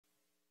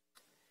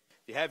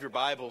If you have your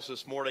Bibles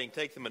this morning,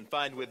 take them and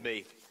find with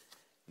me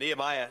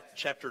Nehemiah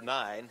chapter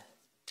 9.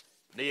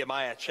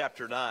 Nehemiah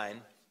chapter 9.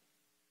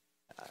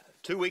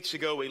 2 weeks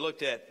ago, we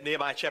looked at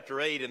Nehemiah chapter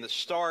 8 and the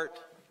start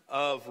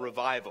of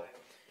revival.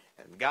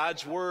 And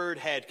God's word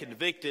had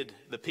convicted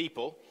the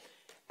people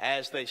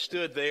as they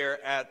stood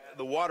there at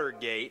the water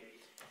gate.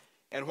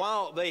 And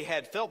while they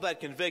had felt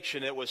that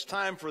conviction, it was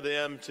time for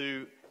them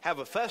to have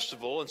a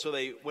festival, and so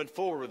they went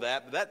forward with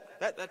that. But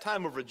that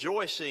time of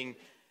rejoicing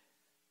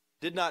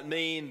did not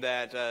mean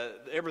that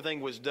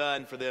everything was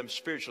done for them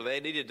spiritually.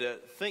 They needed to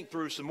think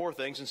through some more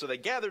things, and so they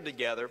gathered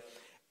together,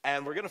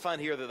 and we're going to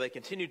find here that they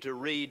continued to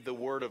read the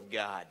Word of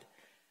God.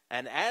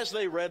 And as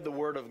they read the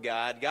Word of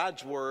God,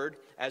 God's Word,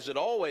 as it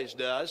always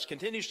does,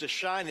 continues to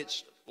shine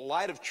its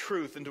light of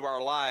truth into our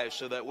lives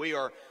so that we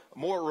are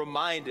more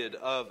reminded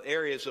of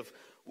areas of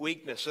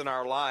weakness in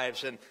our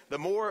lives. And the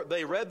more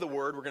they read the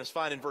Word, we're going to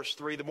find in verse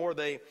 3, the more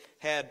they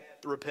had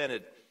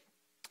repented.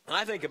 And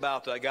I think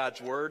about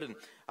God's Word, and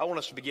I want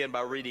us to begin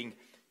by reading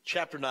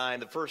chapter 9,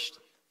 the first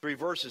 3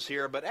 verses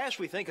here. But as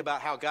we think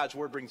about how God's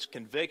Word brings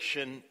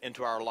conviction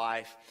into our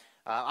life,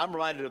 I'm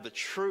reminded of the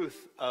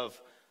truth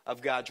of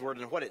God's Word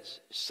and what it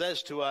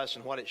says to us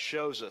and what it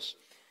shows us.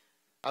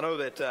 I know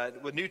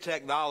that with new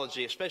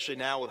technology, especially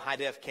now with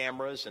high-def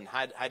cameras and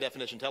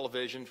high-definition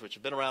televisions, which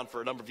have been around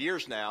for a number of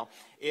years now,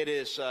 it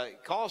has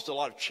caused a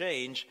lot of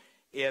change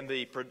in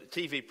the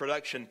TV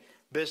production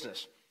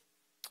business.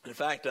 In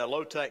fact,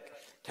 low-tech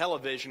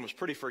television was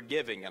pretty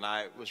forgiving, and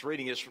I was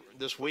reading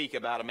this week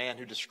about a man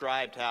who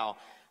described how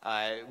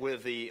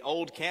with the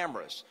old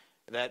cameras,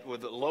 that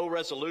with the low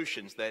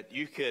resolutions, that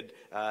you could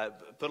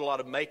put a lot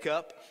of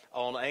makeup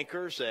on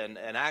anchors and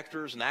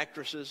actors and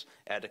actresses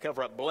to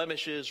cover up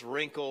blemishes,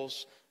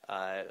 wrinkles,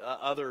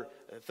 other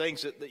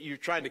things that you're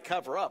trying to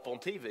cover up on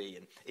TV.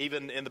 And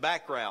even in the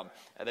background,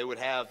 they would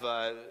have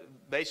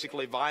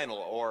basically vinyl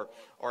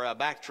or a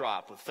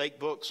backdrop with fake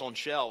books on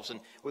shelves.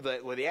 And with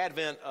the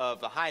advent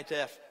of the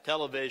high-def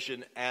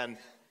television and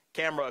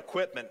camera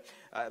equipment,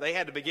 they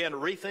had to begin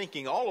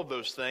rethinking all of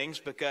those things,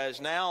 because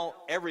now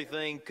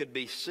everything could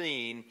be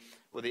seen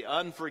with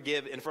in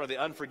front of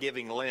the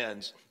unforgiving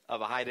lens of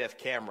a high-def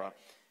camera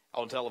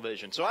on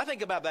television. So I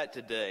think about that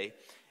today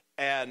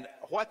and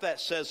what that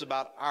says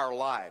about our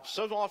lives.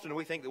 So often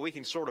we think that we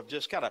can sort of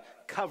just kind of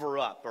cover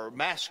up or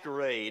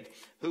masquerade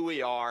who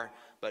we are,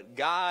 but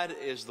God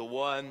is the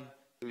one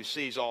who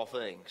sees all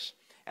things.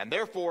 And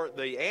therefore,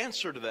 the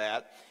answer to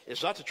that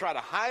is not to try to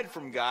hide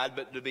from God,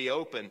 but to be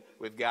open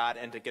with God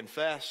and to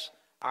confess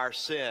our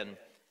sin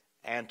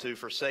and to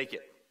forsake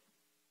it.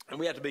 And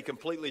we have to be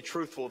completely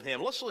truthful with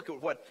Him. Let's look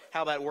at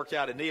how that worked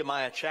out in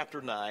Nehemiah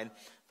chapter 9,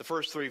 the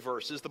first 3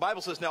 verses. The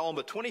Bible says, "Now on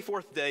the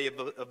 24th day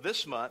of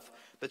this month,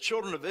 the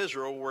children of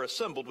Israel were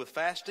assembled with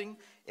fasting,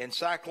 in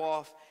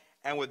sackcloth,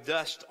 and with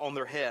dust on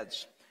their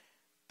heads.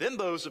 Then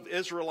those of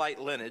Israelite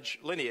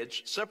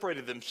lineage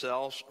separated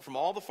themselves from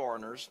all the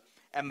foreigners,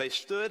 and they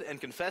stood and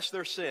confessed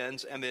their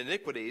sins and the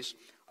iniquities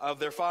of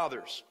their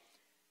fathers.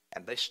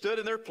 And they stood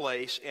in their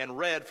place and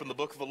read from the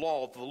book of the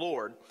law of the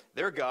Lord,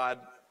 their God,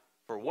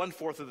 for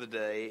 1/4 of the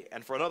day,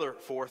 and for another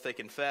 1/4 they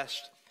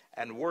confessed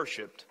and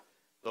worshipped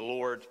the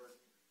Lord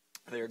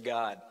their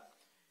God."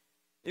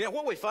 You know,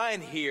 what we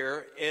find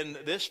here in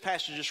this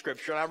passage of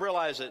Scripture, and I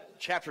realize that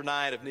chapter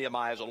 9 of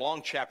Nehemiah is a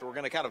long chapter. We're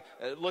going to kind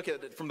of look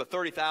at it from the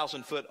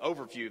 30,000-foot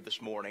overview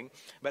this morning.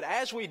 But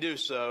as we do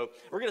so,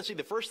 we're going to see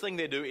the first thing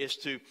they do is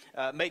to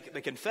make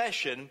the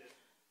confession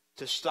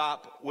to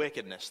stop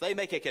wickedness. They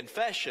make a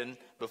confession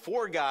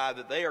before God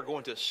that they are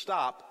going to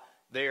stop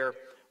their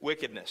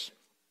wickedness.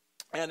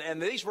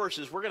 And these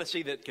verses, we're going to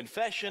see that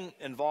confession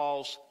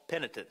involves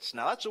penitence.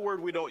 Now, that's a word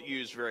we don't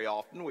use very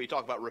often. We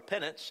talk about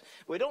repentance.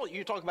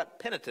 You talk about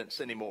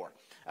penitence anymore.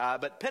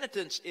 But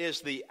penitence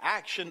is the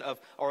action of,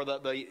 or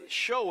the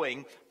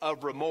showing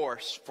of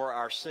remorse for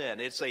our sin.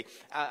 It's a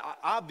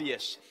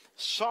obvious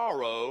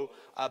sorrow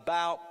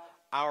about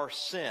our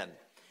sin.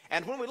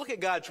 And when we look at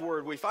God's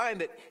Word, we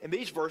find that in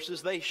these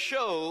verses, they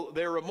show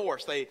their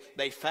remorse.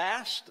 They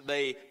fast,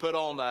 they put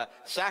on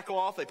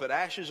sackcloth, they put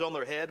ashes on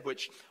their head,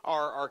 which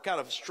are kind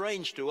of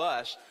strange to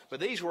us,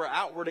 but these were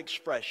outward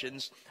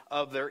expressions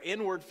of their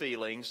inward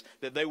feelings,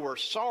 that they were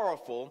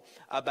sorrowful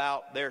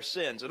about their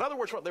sins. In other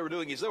words, what they were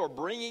doing is they were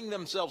bringing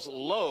themselves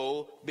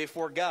low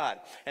before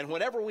God. And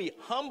whenever we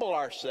humble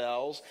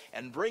ourselves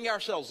and bring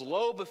ourselves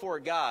low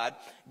before God,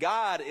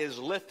 God is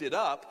lifted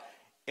up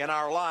in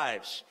our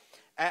lives.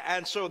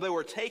 And so they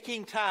were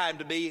taking time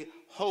to be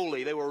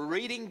holy. They were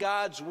reading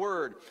God's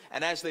Word.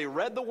 And as they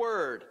read the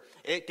Word,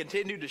 it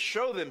continued to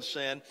show them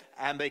sin,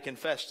 and they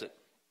confessed it.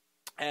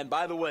 And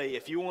by the way,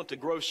 if you want to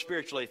grow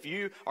spiritually, if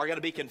you are going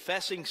to be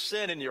confessing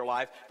sin in your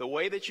life the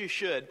way that you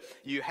should,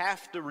 you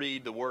have to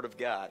read the Word of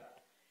God.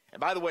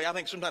 And by the way, I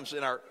think sometimes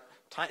in our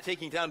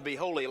taking time to be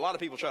holy, a lot of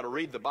people try to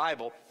read the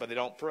Bible, but they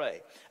don't pray.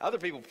 Other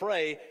people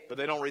pray, but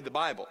they don't read the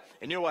Bible.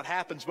 And you know what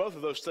happens? Both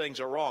of those things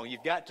are wrong.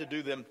 You've got to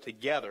do them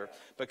together,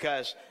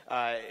 because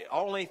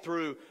only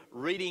through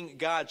reading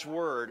God's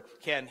Word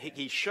can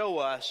He show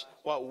us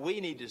what we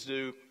need to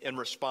do in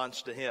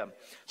response to Him.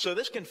 So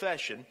this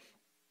confession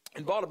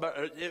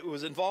It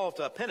was involved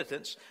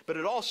penitence, but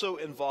it also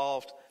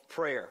involved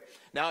prayer.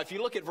 Now, if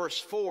you look at verse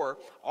 4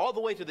 all the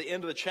way to the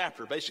end of the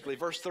chapter, basically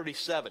verse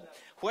 37,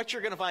 what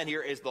you're going to find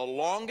here is the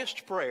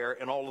longest prayer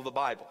in all of the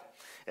Bible.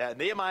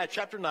 Nehemiah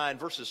chapter 9,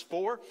 verse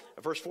 4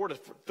 to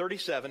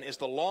 37 is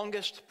the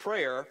longest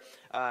prayer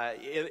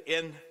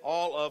in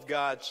all of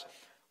God's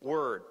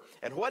Word.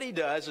 And what he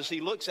does is he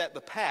looks at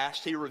the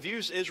past, he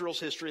reviews Israel's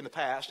history in the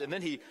past, and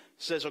then he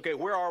says, okay,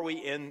 where are we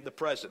in the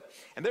present?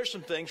 And there's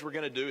some things we're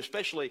going to do,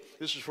 especially,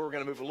 this is where we're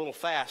going to move a little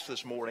fast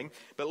this morning,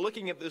 but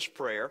looking at this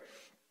prayer,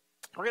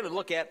 we're going to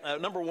look at,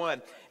 number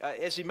one,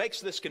 as he makes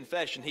this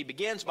confession, he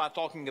begins by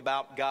talking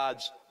about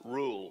God's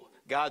rule,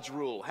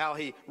 how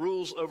he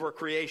rules over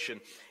creation.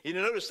 You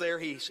notice there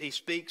he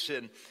speaks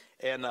in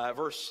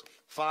verse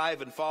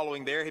 5 and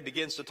following there, he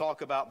begins to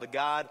talk about the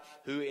God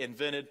who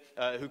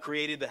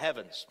created the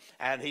heavens.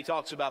 And he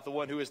talks about the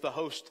one who is the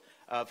host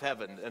of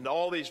heaven and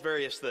all these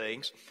various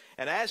things.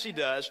 And as he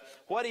does,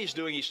 what he's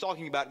doing, he's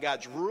talking about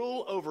God's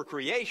rule over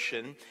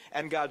creation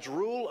and God's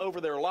rule over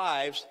their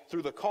lives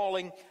through the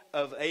calling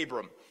of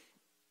Abram.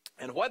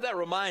 And what that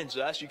reminds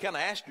us, you kind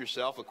of ask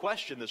yourself a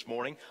question this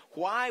morning,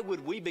 why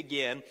would we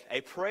begin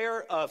a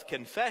prayer of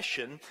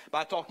confession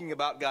by talking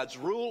about God's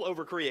rule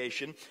over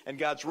creation and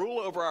God's rule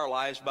over our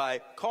lives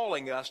by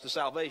calling us to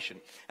salvation?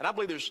 And I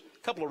believe there's a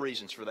couple of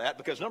reasons for that,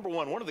 because number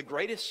one of the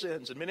greatest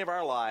sins in many of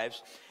our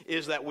lives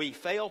is that we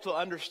fail to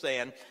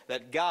understand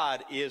that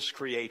God is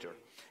creator.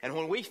 And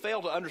when we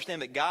fail to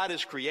understand that God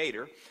is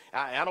creator,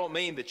 I don't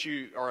mean that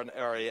you are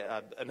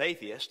an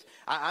atheist.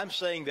 I'm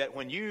saying that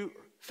when you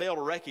fail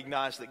to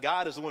recognize that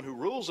God is the one who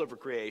rules over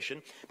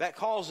creation, that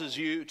causes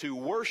you to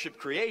worship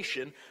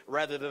creation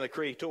rather than the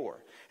creator.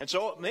 And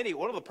so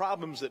one of the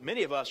problems that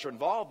many of us are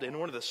involved in,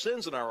 one of the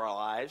sins in our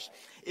lives,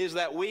 is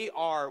that we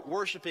are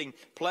worshiping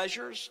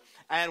pleasures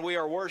and we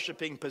are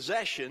worshiping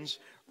possessions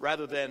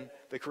rather than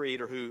the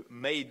creator who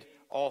made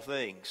all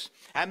things.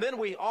 And then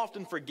we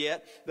often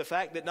forget the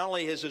fact that not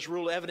only is his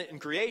rule evident in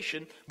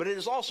creation, but it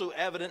is also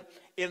evident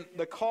in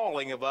the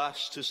calling of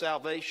us to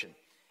salvation.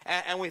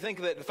 And we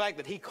think that the fact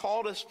that he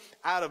called us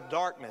out of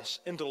darkness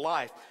into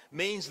life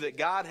means that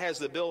God has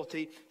the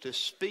ability to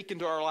speak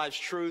into our lives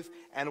truth,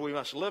 and we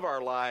must live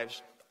our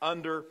lives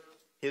under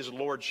his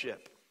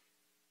lordship.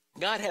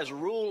 God has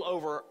rule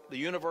over the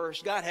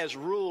universe. God has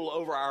rule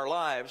over our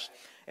lives.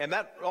 And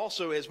that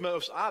also is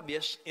most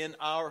obvious in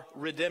our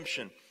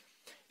redemption.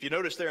 If you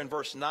notice there in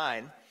verse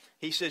 9,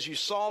 he says, you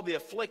saw the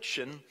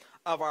affliction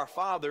of our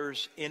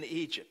fathers in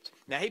Egypt.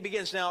 Now he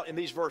begins now in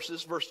these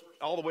verses,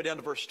 all the way down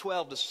to verse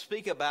 12, to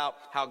speak about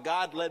how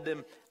God led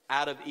them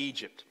out of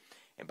Egypt.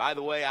 And by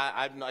the way,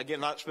 I'm again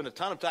not spend a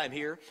ton of time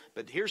here,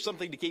 but here's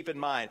something to keep in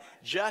mind.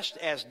 Just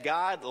as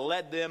God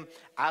led them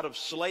out of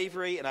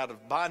slavery and out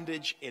of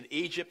bondage in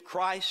Egypt,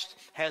 Christ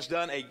has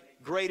done a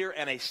greater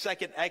and a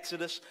second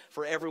exodus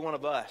for every one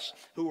of us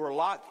who were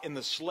locked in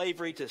the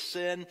slavery to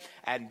sin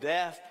and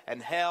death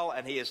and hell,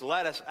 and he has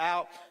led us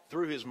out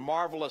through his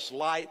marvelous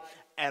light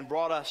and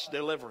brought us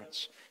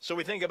deliverance. So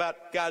we think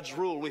about God's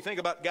rule, we think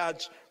about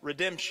God's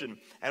redemption,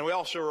 and we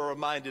also are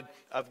reminded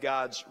of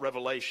God's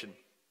revelation.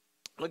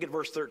 Look at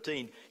verse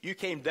 13. You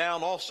came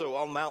down also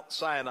on Mount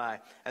Sinai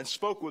and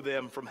spoke with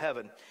them from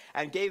heaven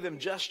and gave them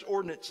just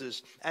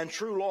ordinances and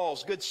true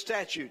laws, good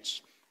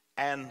statutes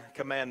and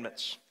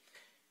commandments.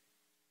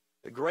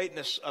 The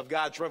greatness of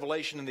God's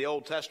revelation in the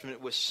Old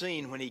Testament was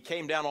seen when he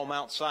came down on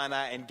Mount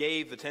Sinai and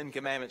gave the Ten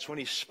Commandments, when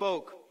he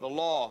spoke the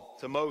law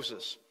to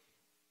Moses.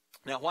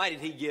 Now, why did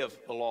he give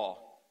the law?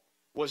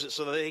 Was it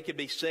so that they could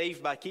be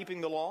saved by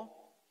keeping the law?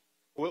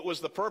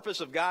 Was the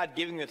purpose of God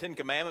giving the Ten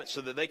Commandments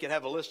so that they could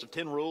have a list of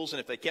 10 rules, and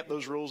if they kept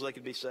those rules, they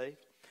could be saved?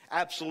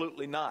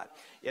 Absolutely not.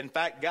 In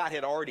fact, God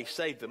had already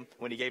saved them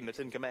when he gave them the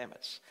Ten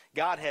Commandments.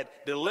 God had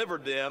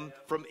delivered them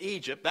from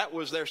Egypt. That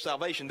was their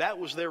salvation. That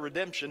was their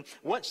redemption.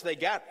 Once they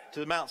got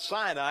to Mount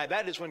Sinai,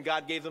 that is when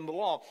God gave them the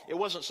law. It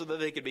wasn't so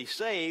that they could be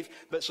saved,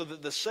 but so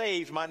that the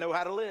saved might know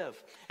how to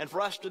live. And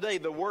for us today,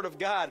 the Word of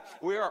God,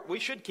 we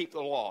should keep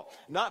the law.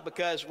 Not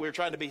because we're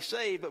trying to be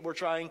saved, but we're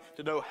trying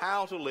to know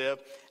how to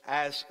live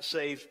as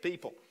saved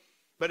people.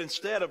 But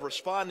instead of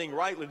responding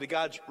rightly to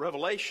God's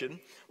revelation,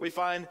 we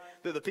find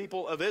that the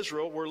people of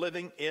Israel were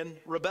living in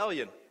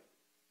rebellion.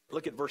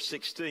 Look at verse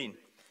 16.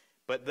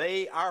 But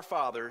they, our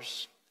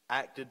fathers,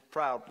 acted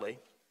proudly,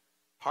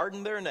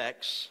 hardened their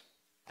necks,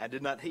 and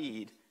did not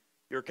heed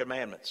your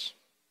commandments.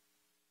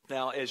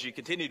 Now, as you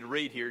continue to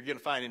read here, you're going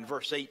to find in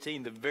verse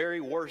 18, the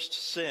very worst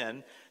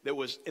sin that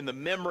was in the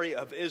memory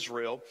of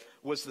Israel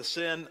was the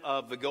sin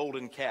of the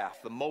golden calf,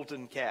 the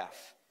molten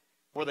calf,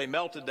 where they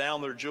melted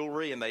down their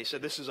jewelry and they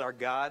said, this is our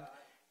God,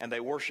 and they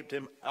worshiped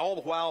him all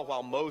the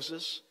while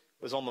Moses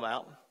was on the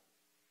mountain.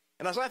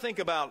 And as I think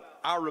about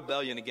our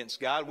rebellion against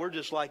God, we're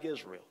just like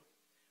Israel.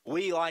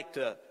 We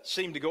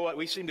seem to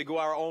go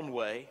our own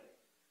way.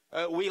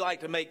 We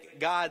like to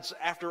make gods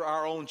after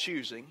our own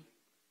choosing.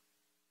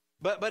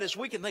 But as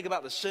we can think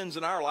about the sins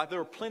in our life, there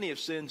were plenty of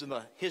sins in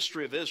the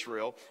history of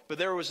Israel, but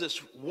there was this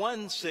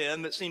one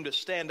sin that seemed to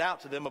stand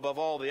out to them above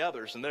all the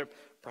others, and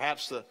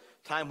perhaps the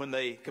time when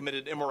they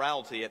committed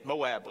immorality at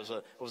Moab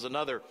was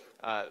another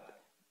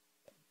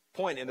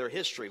point in their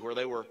history where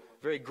they were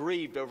very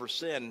grieved over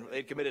sin.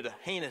 They'd committed a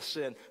heinous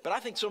sin. But I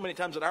think so many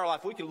times in our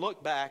life we can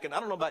look back, and I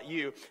don't know about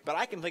you, but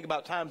I can think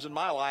about times in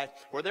my life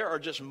where there are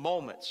just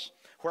moments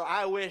where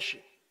I wish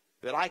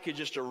that I could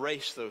just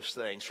erase those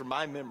things from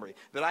my memory,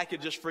 that I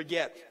could just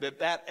forget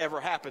that ever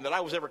happened, that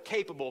I was ever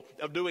capable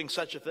of doing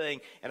such a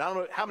thing. And I don't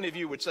know how many of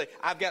you would say,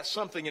 I've got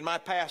something in my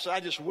past that I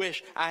just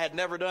wish I had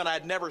never done,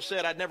 I'd never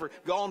said, I'd never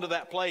gone to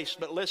that place.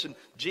 But listen,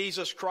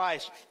 Jesus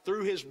Christ,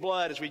 through his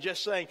blood, as we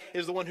just sang,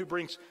 is the one who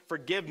brings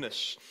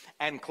forgiveness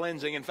and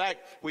cleansing. In fact,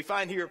 we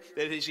find here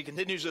that as he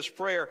continues this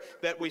prayer,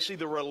 that we see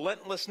the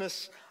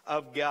relentlessness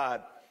of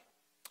God.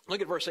 Look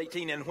at verse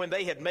 18. And when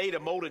they had made a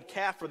molded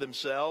calf for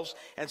themselves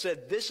and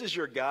said, this is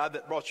your God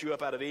that brought you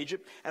up out of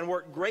Egypt, and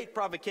worked great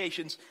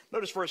provocations.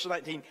 Notice verse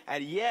 19.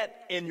 And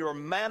yet in your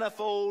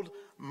manifold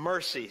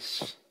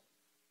mercies,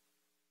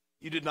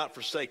 you did not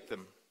forsake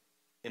them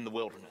in the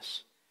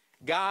wilderness.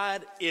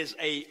 God is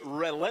a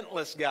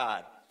relentless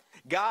God.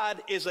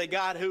 God is a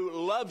God who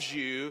loves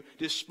you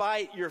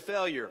despite your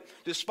failure,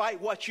 despite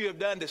what you have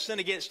done to sin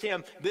against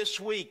him this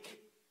week.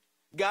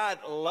 God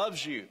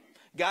loves you.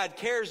 God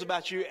cares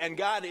about you, and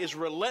God is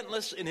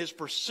relentless in his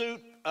pursuit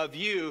of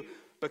you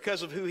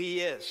because of who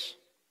he is.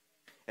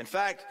 In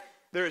fact,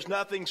 there is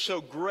nothing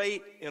so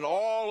great in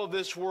all of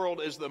this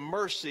world as the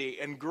mercy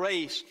and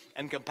grace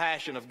and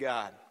compassion of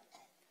God.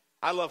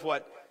 I love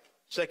what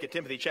 2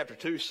 Timothy chapter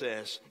 2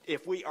 says.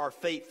 If we are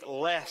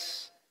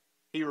faithless,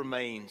 he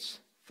remains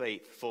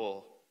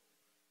faithful.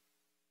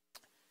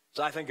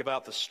 So I think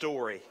about the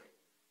story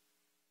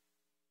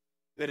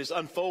that is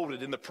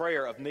unfolded in the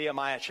prayer of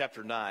Nehemiah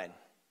chapter 9.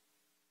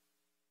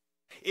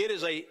 It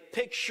is a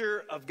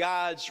picture of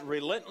God's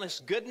relentless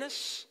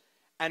goodness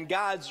and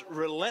God's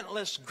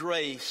relentless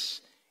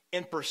grace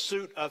in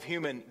pursuit of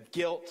human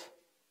guilt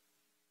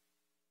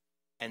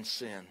and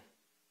sin.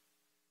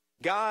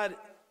 God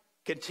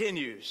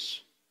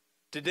continues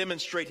to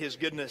demonstrate his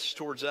goodness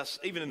towards us,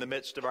 even in the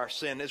midst of our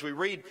sin. As we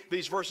read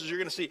these verses, you're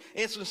going to see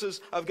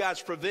instances of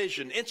God's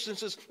provision,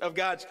 instances of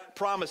God's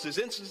promises,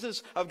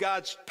 instances of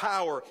God's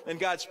power and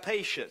God's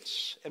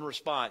patience in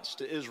response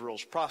to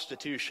Israel's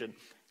prostitution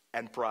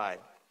and pride.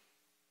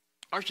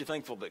 Aren't you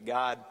thankful that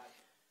God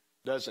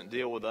doesn't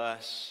deal with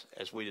us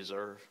as we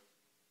deserve?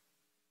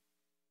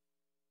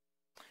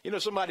 You know,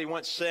 somebody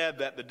once said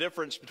that the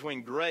difference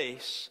between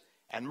grace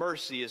and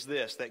mercy is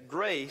this, that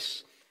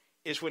grace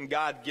is when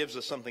God gives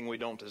us something we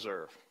don't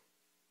deserve.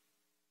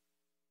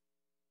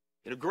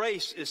 You know,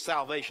 grace is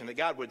salvation, that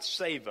God would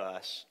save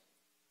us.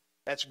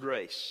 That's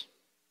grace.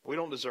 We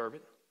don't deserve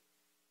it.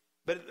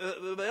 But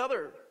the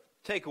other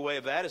takeaway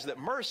of that is that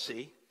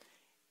mercy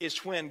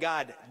is when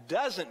God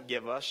doesn't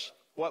give us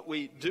what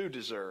we do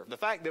deserve. The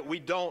fact that we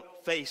don't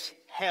face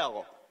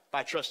hell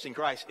by trusting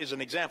Christ is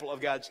an example of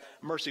God's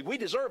mercy. We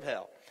deserve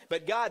hell,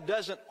 but God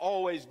doesn't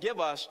always give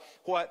us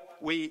what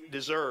we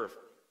deserve.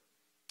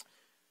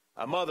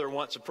 A mother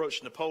once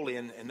approached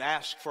Napoleon and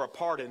asked for a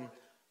pardon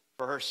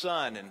for her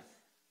son, and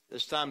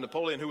this time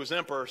Napoleon, who was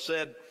emperor,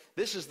 said,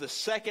 "This is the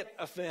second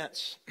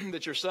offense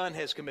that your son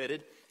has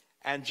committed,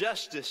 and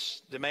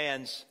justice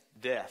demands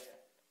death."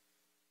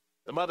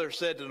 The mother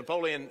said to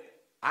Napoleon,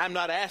 "I'm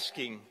not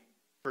asking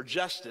for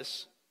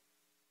justice.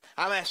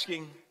 I'm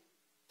asking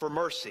for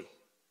mercy."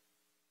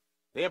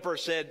 The emperor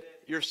said,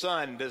 "Your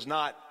son does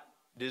not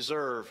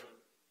deserve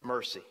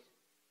mercy."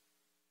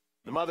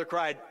 The mother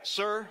cried,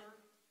 "Sir,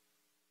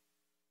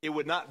 it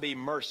would not be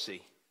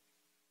mercy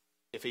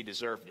if he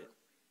deserved it.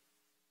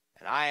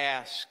 And I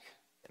ask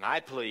and I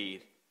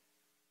plead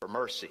for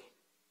mercy."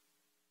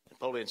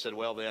 Napoleon said,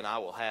 "Well, then I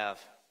will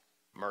have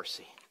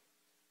mercy."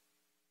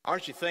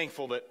 Aren't you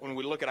thankful that when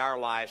we look at our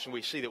lives and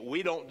we see that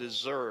we don't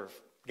deserve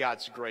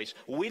God's grace,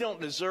 we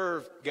don't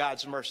deserve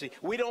God's mercy,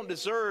 we don't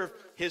deserve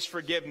his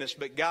forgiveness,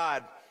 but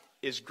God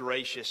is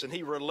gracious and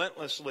he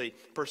relentlessly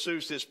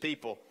pursues his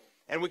people.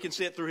 And we can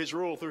see it through his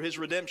rule, through his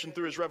redemption,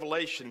 through his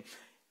revelation,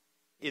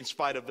 in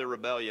spite of their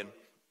rebellion.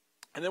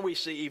 And then we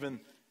see even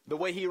the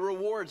way he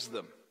rewards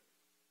them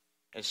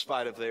in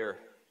spite of their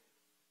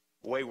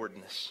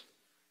waywardness.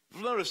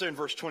 Notice there in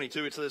verse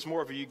 22, it says,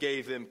 "Moreover, you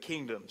gave them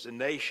kingdoms and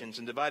nations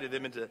and divided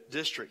them into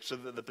districts, so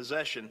that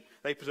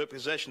they took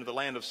possession of the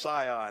land of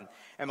Sihon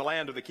and the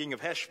land of the king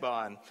of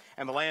Heshbon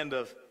and the land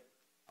of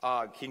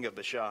Og, king of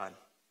Bashan."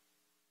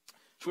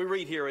 So we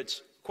read here,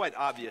 it's quite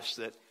obvious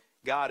that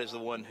God is the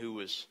one who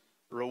was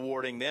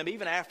rewarding them.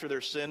 Even after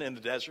their sin in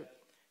the desert,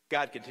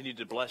 God continued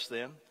to bless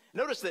them.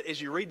 Notice that as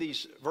you read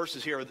these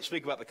verses here that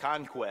speak about the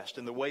conquest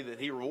and the way that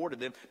he rewarded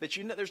them, that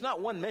there's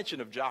not one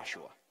mention of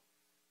Joshua.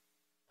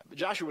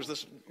 Joshua was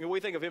this, we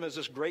think of him as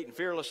this great and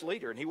fearless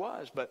leader, and he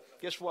was, but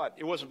guess what?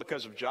 It wasn't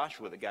because of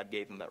Joshua that God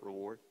gave him that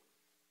reward.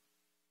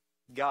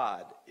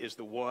 God is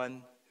the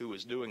one who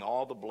was doing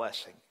all the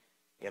blessing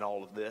in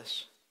all of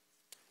this.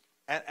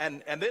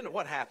 And then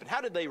what happened?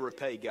 How did they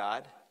repay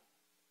God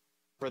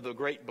for the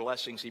great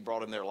blessings he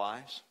brought in their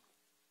lives?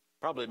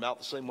 Probably about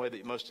the same way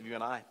that most of you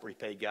and I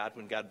repay God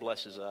when God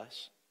blesses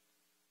us,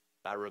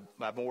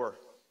 by more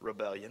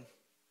rebellion.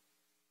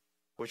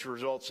 which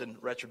results in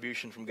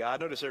retribution from God.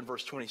 Notice there in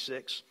verse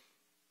 26,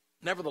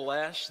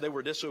 nevertheless, they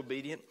were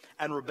disobedient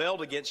and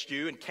rebelled against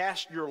you and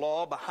cast your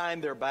law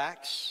behind their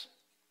backs.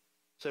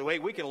 So,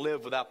 wait, we can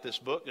live without this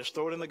book. Just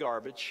throw it in the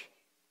garbage,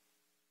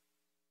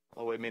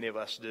 the way many of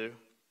us do.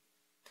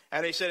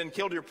 And he said, and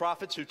killed your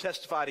prophets who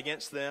testified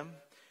against them,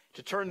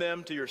 to turn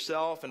them to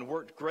yourself, and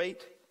worked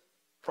great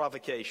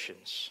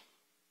provocations.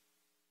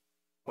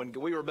 When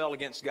we rebel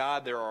against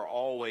God, there are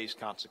always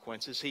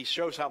consequences. He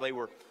shows how they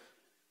were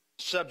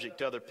subject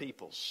to other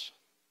peoples.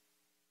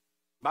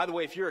 By the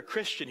way, if you're a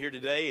Christian here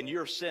today and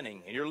you're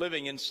sinning and you're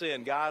living in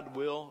sin, God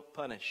will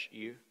punish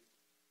you.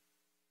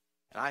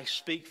 And I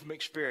speak from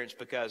experience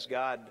because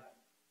God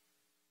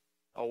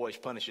always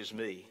punishes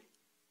me.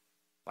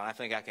 But I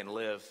think I can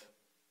live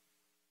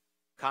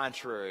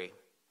contrary to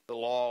the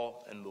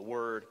law and the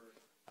word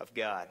of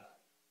God.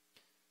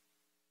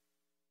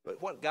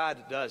 But what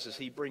God does is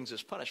he brings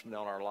this punishment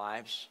on our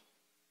lives,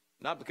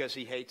 not because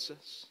he hates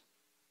us,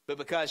 but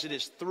because it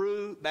is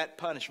through that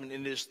punishment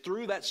and it is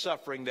through that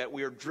suffering that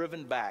we are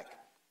driven back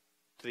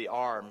to the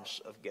arms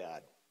of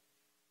God.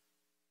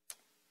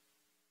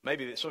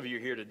 Maybe some of you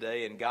are here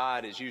today and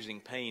God is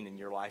using pain in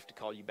your life to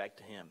call you back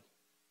to him.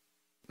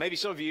 Maybe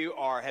some of you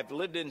have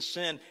lived in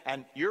sin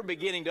and you're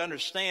beginning to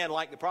understand,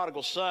 like the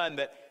prodigal son,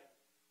 that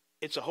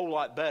it's a whole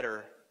lot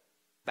better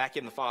back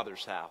in the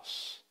Father's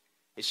house.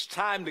 It's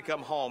time to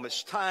come home.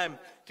 It's time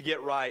to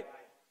get right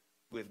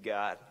with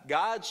God.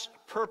 God's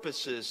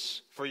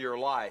purposes for your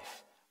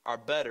life are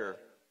better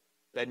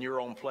than your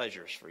own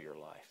pleasures for your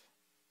life.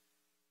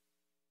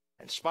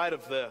 In spite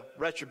of the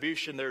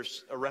retribution,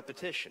 there's a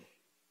repetition.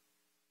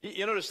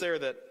 You notice there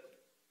that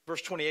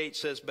verse 28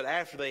 says, but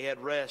after they had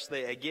rest,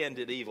 they again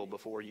did evil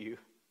before you.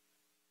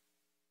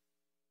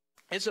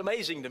 It's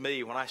amazing to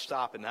me when I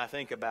stop and I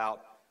think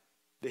about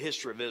the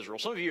history of Israel.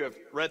 Some of you have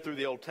read through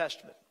the Old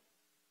Testament.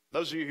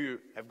 Those of you who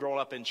have grown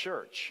up in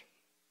church,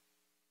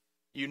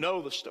 you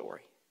know the story.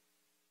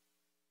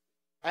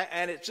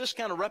 And it's just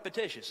kind of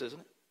repetitious, isn't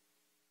it?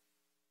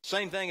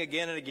 Same thing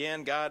again and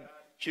again. God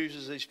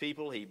chooses these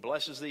people. He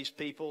blesses these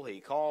people.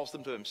 He calls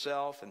them to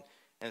himself.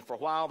 And for a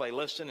while they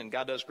listen and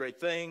God does great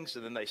things.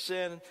 And then they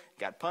sin.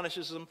 God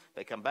punishes them.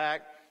 They come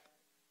back.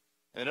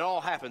 And it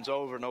all happens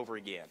over and over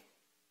again.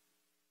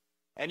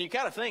 And you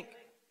kind of think,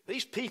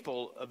 these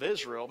people of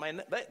Israel,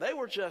 man, they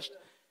were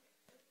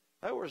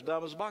as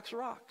dumb as a box of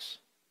rocks.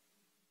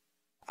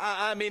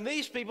 I mean,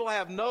 these people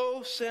have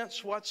no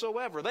sense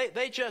whatsoever.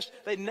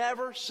 They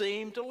never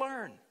seem to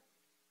learn.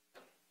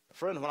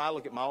 Friend, when I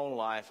look at my own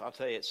life, I'll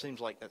tell you, it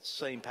seems like that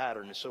same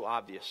pattern is so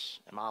obvious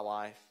in my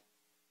life.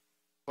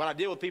 When I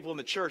deal with people in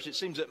the church, it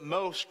seems that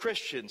most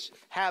Christians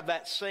have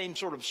that same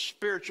sort of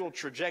spiritual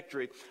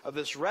trajectory of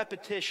this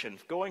repetition,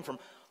 going from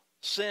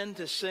sin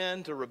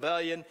to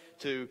rebellion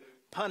to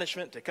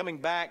punishment to coming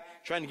back,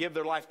 trying to give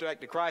their life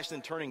back to Christ,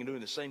 and turning and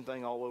doing the same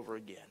thing all over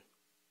again.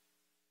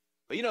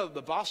 But you know, the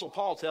Apostle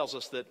Paul tells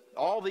us that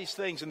all these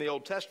things in the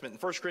Old Testament, in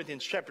 1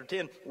 Corinthians chapter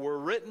 10, were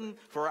written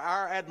for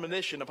our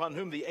admonition, upon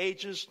whom the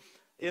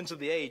ends of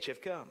the age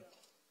have come.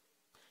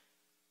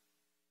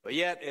 But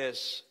yet,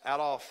 as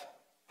Adolf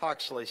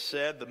Huxley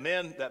said,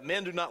 that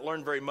men do not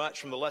learn very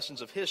much from the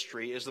lessons of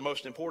history is the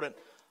most important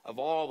of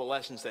all the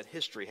lessons that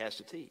history has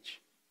to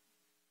teach.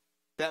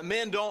 That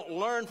men don't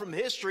learn from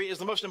history is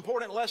the most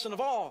important lesson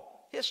of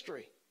all,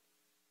 history.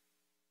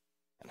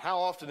 And how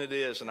often it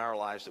is in our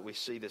lives that we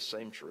see this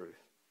same truth.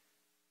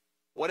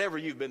 Whatever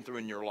you've been through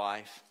in your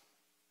life,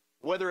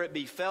 whether it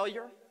be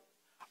failure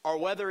or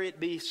whether it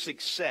be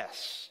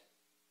success,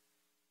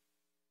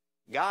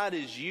 God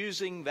is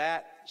using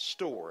that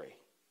story.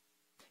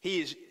 He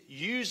is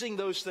using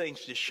those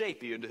things to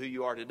shape you into who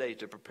you are today,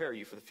 to prepare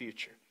you for the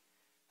future.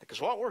 Because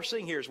what we're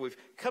seeing here is we've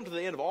come to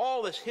the end of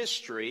all this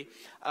history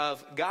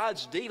of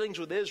God's dealings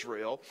with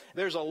Israel.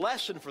 There's a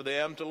lesson for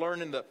them to learn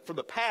from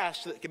the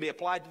past that can be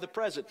applied to the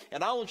present.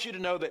 And I want you to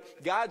know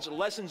that God's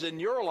lessons in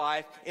your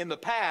life in the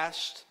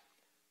past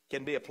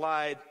can be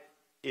applied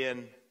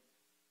in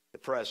the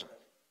present.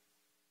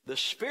 The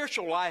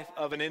spiritual life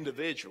of an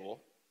individual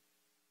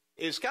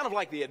is kind of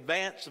like the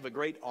advance of a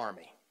great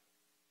army.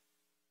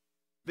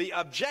 The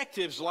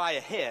objectives lie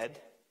ahead,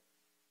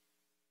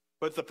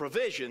 but the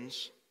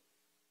provisions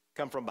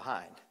come from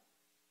behind.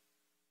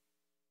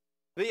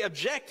 The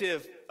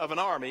objective of an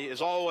army is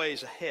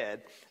always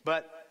ahead,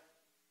 but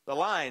the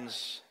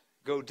lines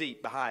go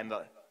deep behind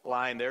the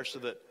line there so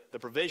that the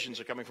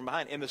provisions are coming from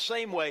behind. In the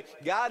same way,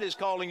 God is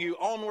calling you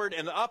onward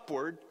and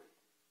upward,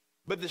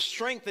 but the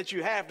strength that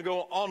you have to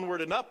go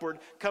onward and upward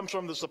comes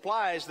from the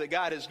supplies that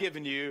God has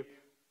given you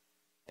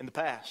in the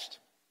past.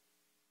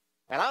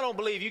 And I don't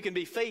believe you can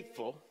be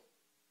faithful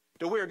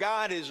to where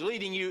God is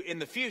leading you in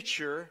the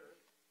future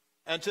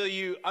until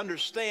you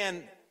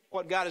understand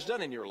what God has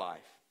done in your life.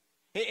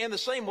 In the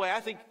same way, I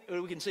think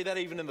we can see that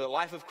even in the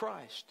life of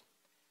Christ.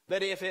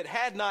 That if it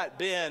had not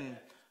been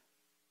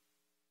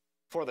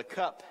for the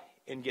cup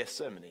in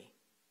Gethsemane,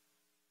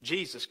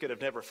 Jesus could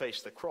have never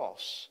faced the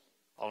cross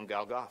on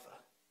Golgotha.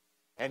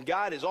 And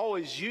God is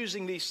always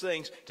using these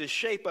things to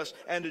shape us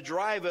and to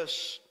drive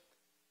us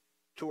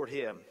toward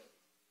Him.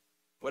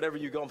 Whatever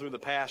you've gone through in the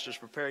past is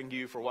preparing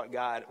you for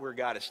where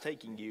God is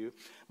taking you.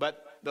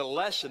 But the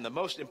lesson, the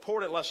most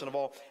important lesson of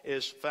all,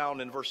 is found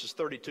in verses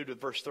 32 to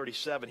verse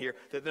 37 here.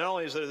 That not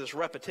only is there this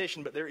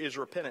repetition, but there is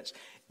repentance.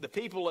 The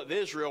people of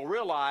Israel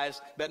realized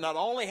that not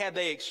only had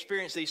they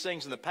experienced these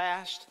things in the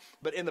past,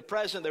 but in the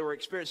present they were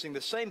experiencing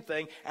the same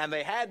thing, and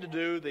they had to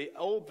do the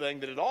old thing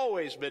that had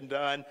always been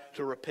done,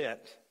 to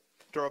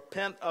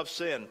repent of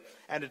sin,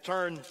 and to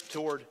turn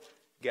toward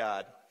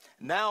God.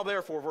 Now,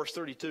 therefore, verse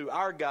 32,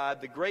 our God,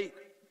 the great,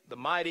 the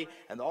mighty,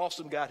 and the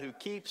awesome God who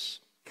keeps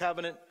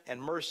covenant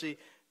and mercy,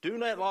 do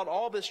not let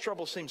all this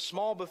trouble seem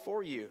small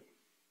before you.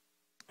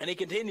 And he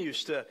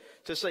continues to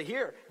say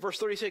here, verse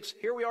 36,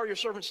 here we are your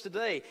servants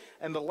today,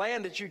 and the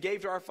land that you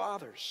gave to our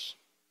fathers.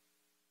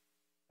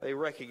 They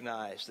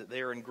recognize that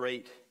they are in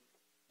great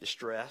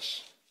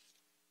distress.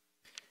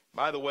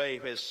 By the way,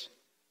 as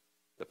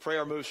the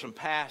prayer moves from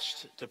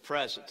past to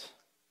present,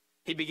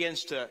 he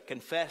begins to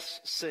confess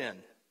sin.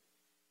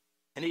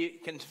 And he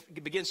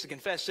begins to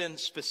confess sin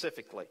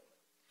specifically.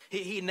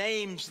 He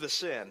names the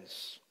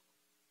sins.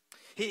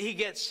 He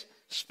gets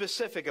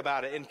specific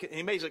about it, and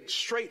he makes a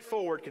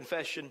straightforward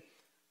confession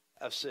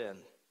of sin.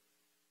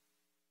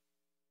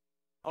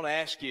 I want to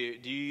ask you,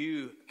 do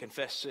you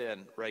confess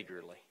sin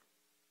regularly?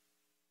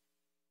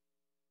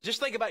 Just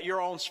think about your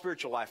own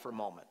spiritual life for a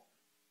moment.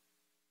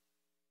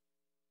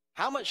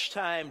 How much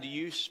time do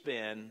you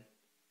spend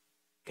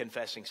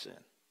confessing sin?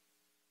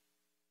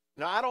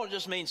 Now, I don't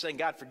just mean saying,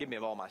 God, forgive me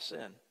of all my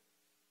sin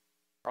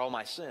or all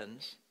my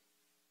sins.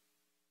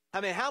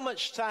 I mean, how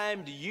much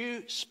time do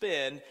you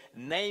spend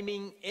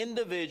naming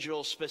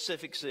individual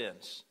specific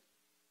sins?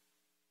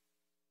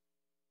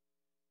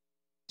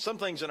 Some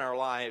things in our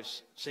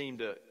lives seem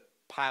to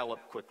pile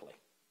up quickly.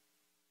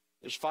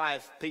 There's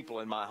 5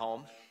 people in my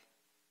home.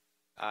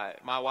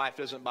 My wife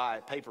doesn't buy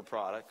paper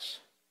products.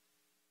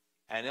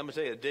 And I'm going to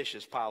tell you, the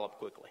dishes pile up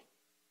quickly.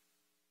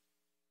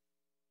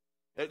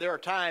 There are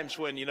times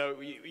when, you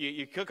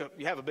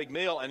have a big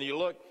meal and you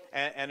look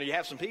and you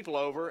have some people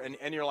over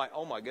and you're like,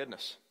 oh my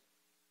goodness.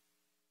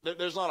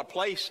 There's not a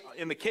place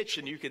in the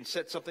kitchen you can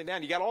set something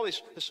down. You got all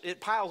this, it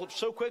piles up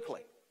so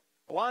quickly.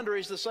 Laundry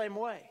is the same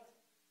way.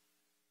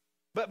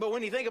 But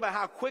when you think about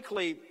how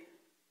quickly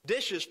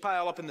dishes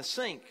pile up in the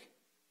sink,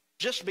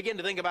 just begin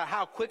to think about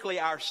how quickly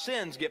our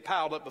sins get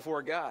piled up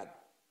before God.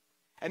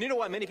 And you know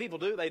what many people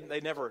do?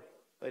 They never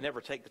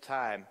take the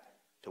time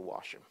to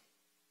wash them.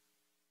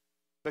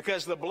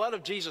 Because the blood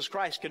of Jesus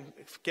Christ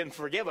can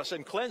forgive us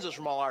and cleanse us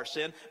from all our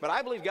sin. But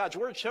I believe God's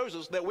Word shows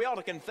us that we ought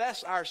to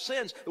confess our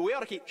sins, that we ought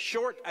to keep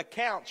short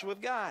accounts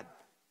with God.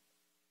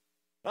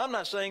 Now, I'm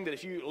not saying that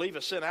if you leave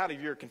a sin out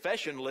of your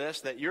confession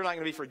list that you're not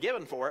going to be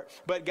forgiven for it.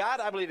 But God,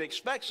 I believe,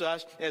 expects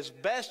us as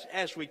best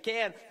as we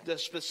can to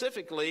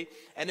specifically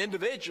and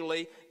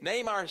individually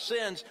name our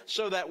sins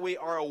so that we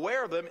are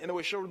aware of them and that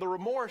we show the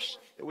remorse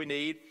that we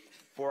need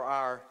for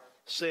our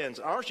sins.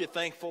 Aren't you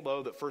thankful,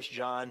 though, that 1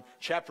 John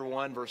chapter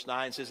 1, verse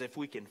 9 says, if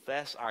we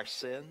confess our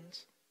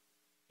sins,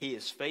 he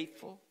is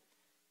faithful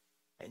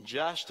and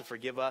just to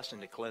forgive us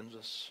and to cleanse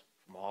us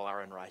from all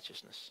our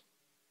unrighteousness.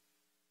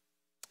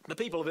 The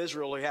people of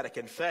Israel had a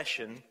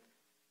confession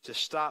to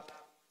stop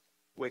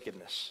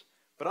wickedness.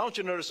 But I want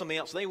you to notice something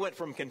else. They went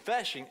from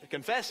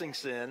confessing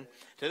sin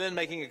to then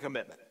making a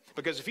commitment.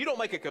 Because if you don't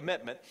make a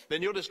commitment,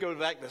 then you'll just go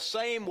back the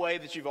same way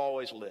that you've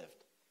always lived.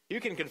 You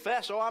can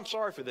confess, oh, I'm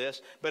sorry for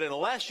this, but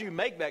unless you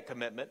make that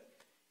commitment,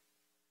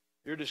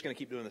 you're just going to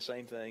keep doing the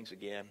same things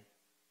again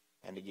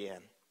and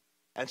again.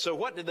 And so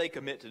what did they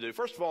commit to do?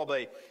 First of all,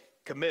 they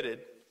committed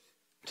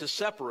to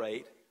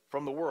separate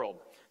from the world.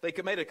 They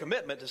made a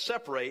commitment to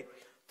separate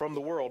from the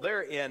world.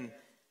 There in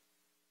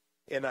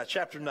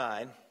chapter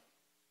 9,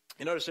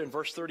 you notice in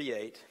verse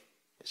 38,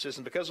 it says,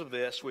 and because of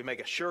this, we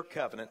make a sure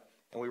covenant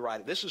and we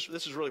write it. This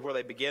is really where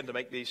they begin to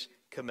make these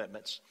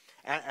commitments.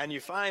 And you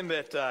find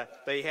that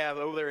they have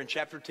over there in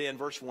chapter 10,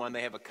 verse 1,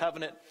 they have a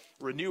covenant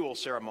renewal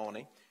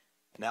ceremony.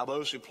 Now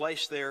those who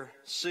placed their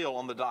seal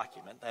on the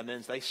document, and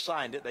then they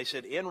signed it, they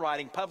said in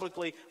writing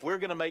publicly, we're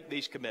going to make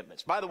these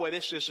commitments. By the way,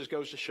 this just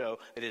goes to show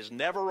it is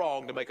never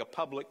wrong to make a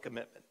public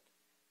commitment.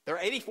 There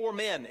are 84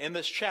 men in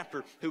this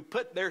chapter who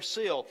put their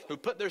seal, who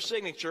put their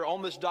signature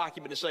on this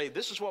document to say,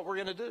 this is what we're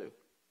going to do.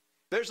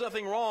 There's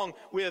nothing wrong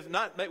with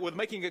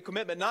making a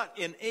commitment, not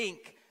in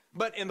ink,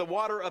 but in the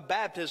water of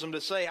baptism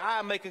to say,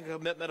 I'm making a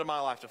commitment of my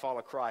life to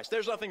follow Christ.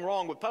 There's nothing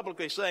wrong with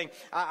publicly saying,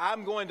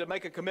 I'm going to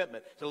make a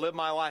commitment to live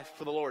my life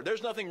for the Lord.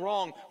 There's nothing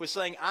wrong with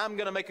saying, I'm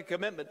going to make a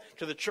commitment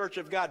to the church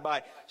of God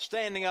by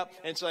standing up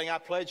and saying, I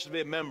pledge to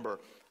be a member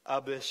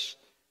of this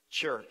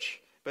church.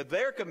 But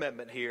their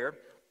commitment here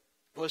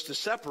was to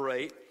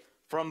separate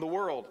from the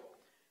world.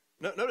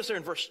 Notice there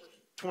in verse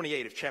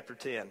 28 of chapter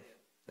 10.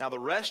 Now the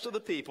rest of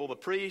the people, the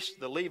priests,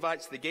 the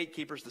Levites, the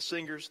gatekeepers, the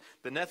singers,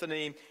 the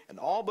Nethinim, and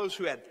all those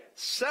who had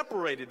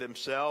separated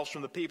themselves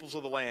from the peoples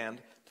of the land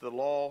to the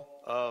law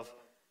of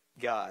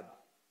God.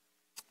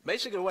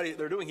 Basically what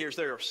they're doing here is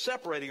they're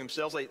separating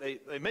themselves.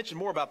 They mention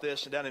more about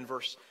this down in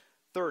verse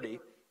 30.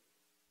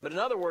 But in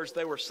other words,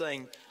 they were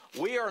saying,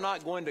 we are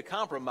not going to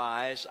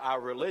compromise our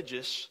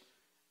religious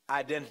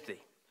identity.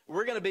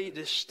 we're going to be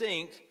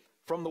distinct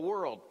from the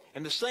world.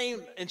 And the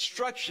same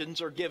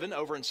instructions are given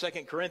over in 2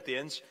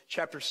 Corinthians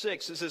chapter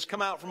 6. It says,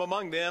 come out from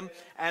among them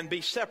and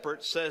be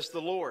separate, says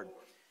the Lord.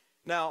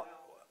 Now,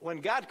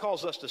 when God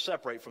calls us to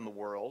separate from the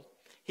world,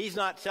 he's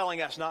not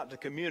telling us not to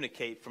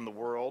communicate from the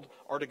world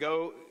or to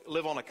go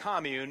live on a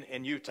commune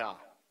in Utah.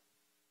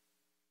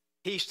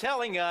 He's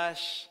telling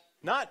us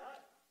not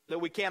that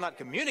we cannot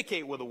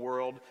communicate with the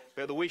world,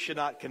 but that we should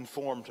not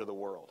conform to the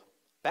world.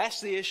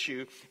 That's the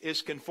issue,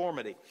 is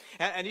conformity.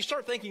 And you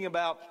start thinking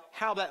about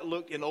how that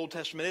looked in Old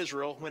Testament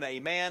Israel when a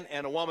man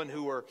and a woman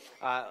who were,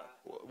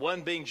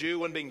 one being Jew,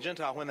 one being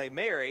Gentile, when they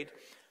married,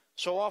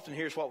 so often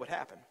here's what would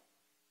happen,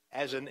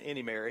 as in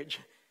any marriage,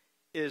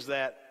 is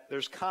that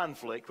there's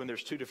conflict when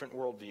there's two different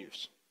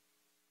worldviews.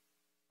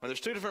 When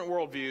there's two different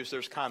worldviews,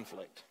 there's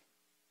conflict.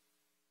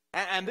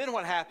 And then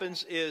what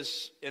happens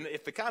is, and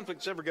if the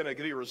conflict's ever going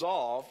to be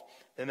resolved,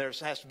 then there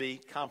has to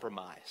be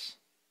compromise.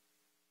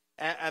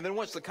 And then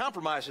once the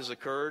compromise has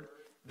occurred,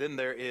 then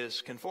there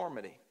is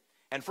conformity.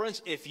 And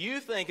friends, if you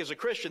think as a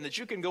Christian that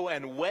you can go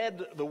and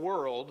wed the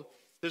world,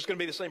 there's going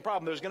to be the same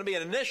problem. There's going to be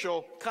an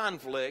initial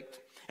conflict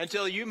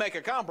until you make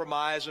a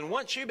compromise. And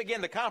once you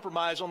begin to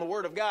compromise on the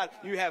Word of God,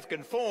 you have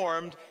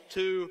conformed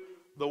to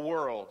the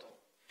world.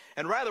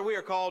 And rather, we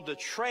are called to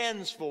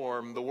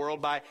transform the world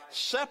by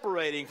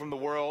separating from the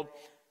world,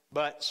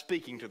 but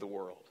speaking to the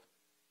world.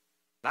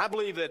 And I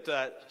believe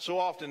that so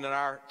often in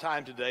our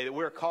time today that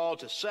we're called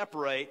to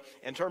separate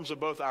in terms of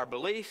both our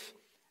belief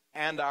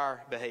and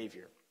our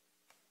behavior.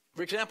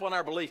 For example, in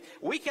our belief,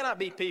 we cannot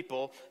be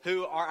people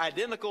who are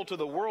identical to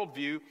the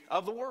worldview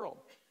of the world.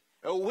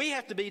 We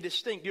have to be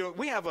distinct. You know,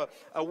 we have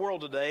a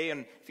world today,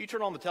 and if you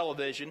turn on the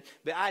television,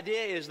 the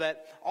idea is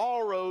that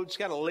all roads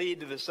kind of lead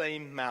to the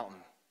same mountain.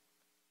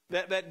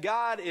 That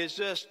God is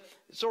just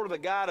sort of the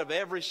God of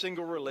every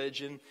single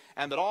religion,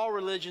 and that all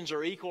religions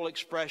are equal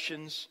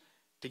expressions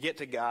to get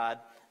to God.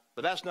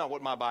 But that's not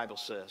what my Bible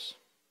says.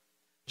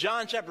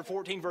 John chapter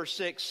 14, verse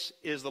 6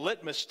 is the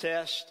litmus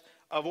test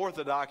of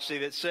orthodoxy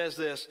that says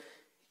this: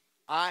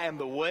 I am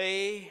the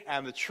way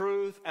and the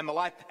truth and the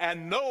life,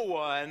 and no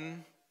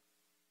one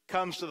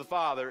comes to the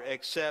Father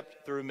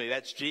except through me.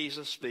 That's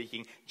Jesus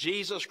speaking.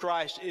 Jesus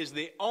Christ is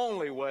the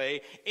only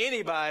way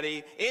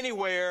anybody,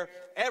 anywhere,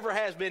 ever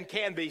has been,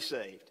 can be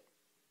saved.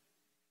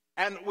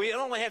 And we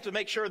not only have to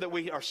make sure that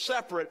we are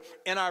separate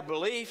in our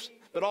beliefs,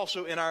 but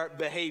also in our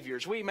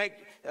behaviors. We we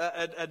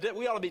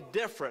ought to be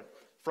different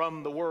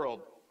from the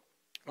world.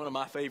 One of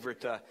my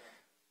favorite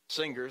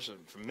singers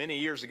from many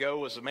years ago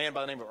was a man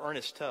by the name of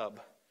Ernest Tubb.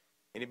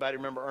 Anybody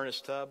remember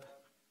Ernest Tubb?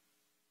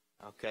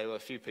 Okay, well, a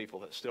few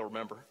people that still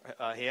remember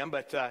him.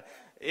 But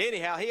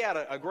anyhow, he had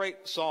a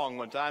great song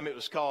one time. It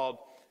was called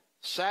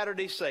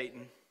Saturday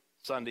Satan,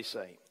 Sunday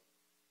Saint.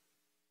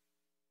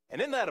 And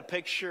isn't that a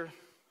picture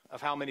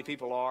of how many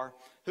people are?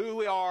 Who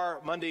we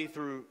are Monday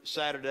through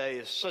Saturday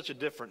is such a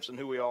difference in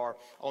who we are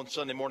on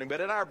Sunday morning.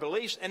 But in our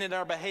beliefs and in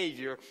our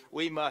behavior,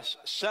 we must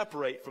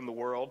separate from the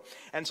world.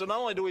 And so not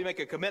only do we make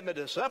a commitment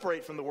to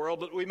separate from the world,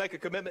 but we make a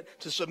commitment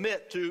to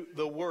submit to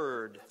the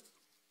Word.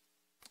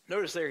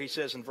 Notice there he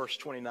says in verse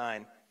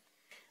 29,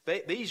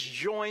 these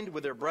joined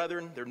with their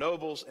brethren, their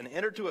nobles, and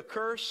entered to a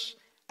curse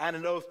and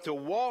an oath to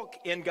walk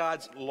in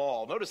God's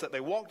law. Notice that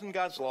they walked in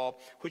God's law,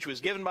 which was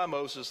given by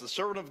Moses, the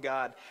servant of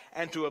God,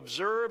 and to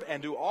observe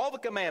and do all the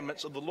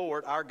commandments of the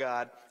Lord our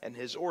God and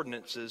his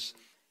ordinances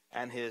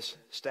and his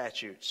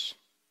statutes.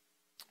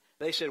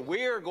 They said,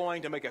 we're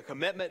going to make a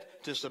commitment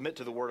to submit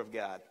to the Word of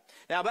God.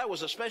 Now, that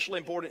was especially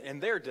important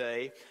in their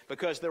day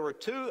because there were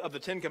two of the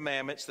 10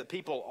 commandments that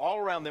people all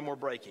around them were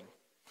breaking.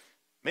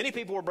 Many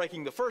people were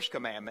breaking the first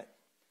commandment,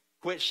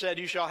 which said,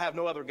 you shall have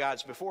no other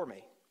gods before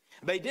me.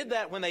 They did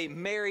that when they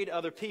married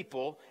other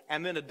people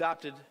and then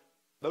adopted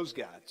those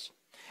gods.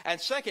 And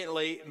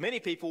secondly, many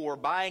people were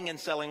buying and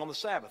selling on the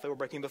Sabbath. They were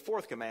breaking the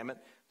fourth commandment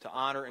to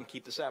honor and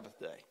keep the Sabbath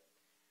day.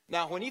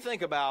 Now, when you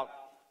think about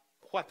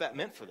what that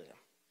meant for them,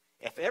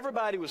 if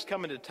everybody was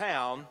coming to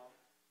town,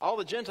 all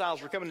the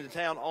Gentiles were coming to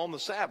town on the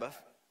Sabbath,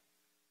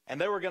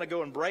 and they were going to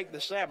go and break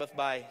the Sabbath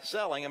by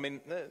selling, I mean,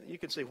 you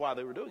can see why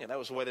they were doing it. That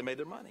was the way they made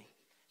their money.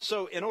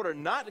 So in order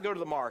not to go to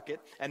the market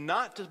and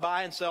not to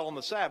buy and sell on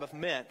the Sabbath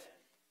meant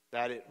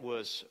that it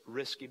was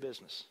risky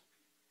business.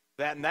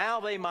 That now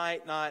they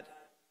might not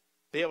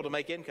be able to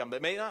make income. They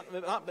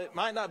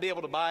might not be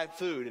able to buy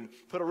food and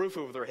put a roof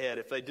over their head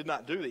if they did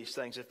not do these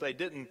things, if they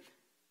didn't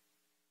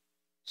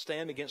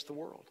stand against the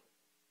world.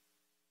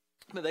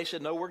 But they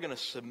said, no, we're going to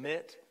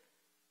submit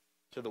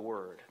to the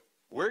Word.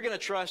 We're going to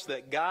trust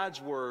that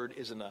God's Word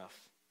is enough.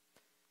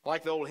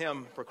 Like the old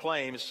hymn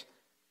proclaims,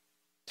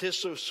 'tis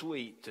so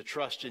sweet to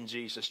trust in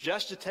Jesus,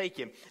 just to take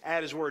him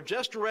at his word,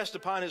 just to rest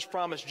upon his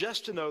promise,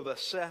 just to know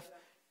thus saith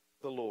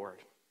the Lord.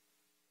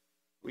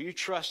 Will you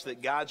trust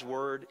that God's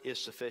word is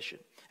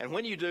sufficient? And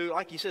when you do,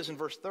 like he says in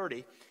verse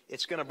 30,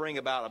 it's going to bring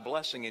about a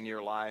blessing in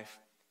your life.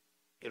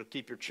 It'll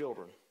keep your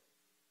children.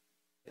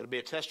 It'll be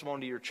a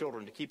testimony to your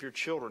children, to keep your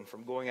children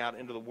from going out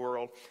into the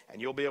world. And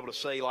you'll be able to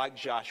say like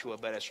Joshua,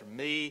 but as for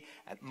me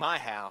and my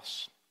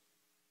house,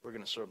 we're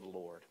going to serve the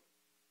Lord.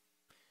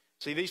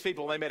 See, these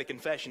people, they made a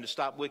confession to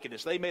stop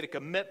wickedness. They made a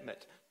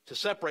commitment to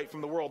separate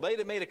from the world.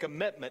 They made a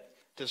commitment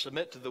to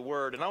submit to the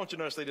Word. And I want you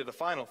to notice they did a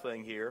final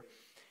thing here.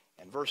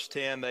 In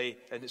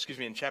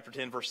in chapter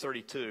 10, verse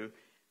 32,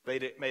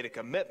 they made a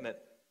commitment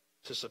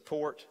to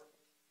support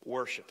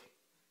worship.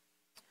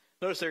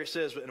 Notice there it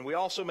says, and we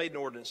also made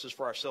ordinances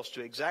for ourselves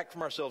to exact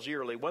from ourselves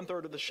yearly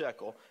 1/3 of the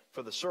shekel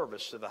for the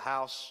service to the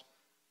house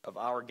of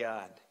our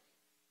God.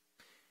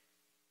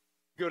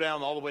 Go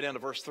down all the way down to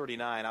verse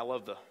 39. I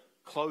love the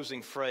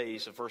closing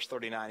phrase of verse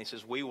 39. He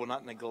says, we will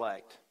not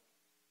neglect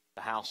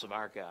the house of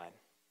our God.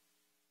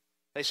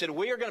 They said,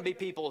 we are going to be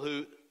people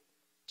who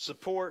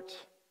support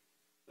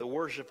the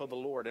worship of the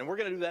Lord. And we're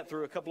going to do that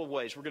through a couple of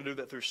ways. We're going to do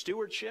that through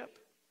stewardship.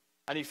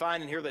 And you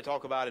find in here they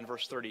talk about in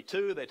verse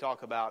 32, they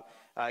talk about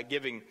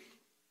giving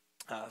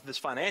this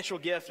financial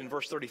gift. In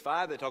verse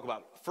 35, they talk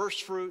about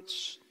first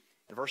fruits.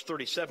 In verse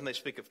 37, they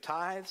speak of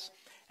tithes.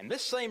 And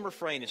this same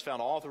refrain is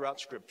found all throughout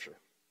Scripture.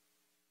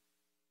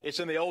 It's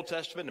in the Old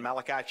Testament, in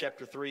Malachi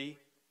chapter 3,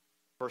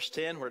 verse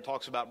 10, where it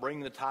talks about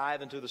bringing the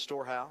tithe into the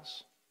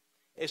storehouse.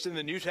 It's in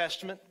the New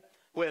Testament,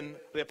 when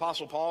the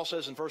Apostle Paul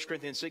says in 1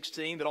 Corinthians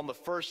 16 that on the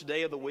first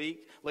day of the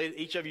week,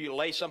 each of you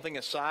lay something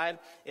aside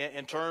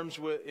in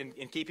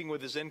keeping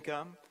with his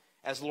income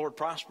as the Lord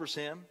prospers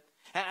him.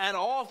 And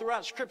all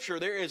throughout Scripture,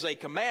 there is a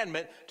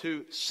commandment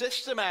to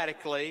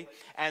systematically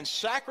and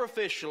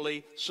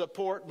sacrificially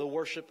support the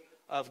worship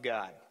of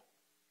God.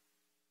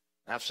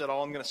 I've said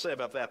all I'm going to say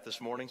about that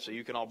this morning, so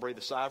you can all breathe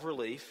a sigh of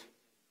relief.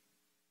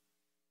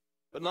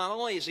 But not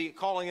only is he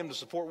calling them to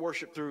support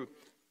worship through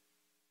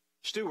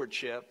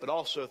stewardship, but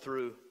also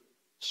through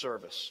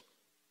service.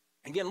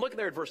 Again, look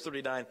there at verse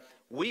 39.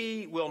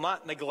 We will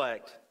not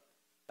neglect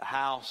the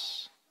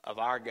house of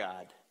our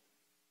God.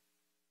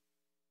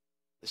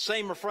 The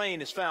same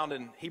refrain is found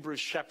in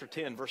Hebrews chapter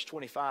 10, verse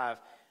 25.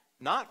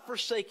 Not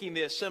forsaking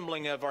the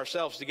assembling of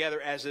ourselves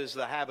together, as is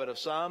the habit of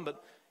some,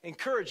 but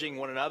encouraging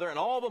one another, and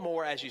all the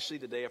more as you see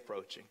the day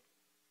approaching.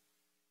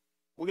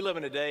 We live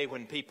in a day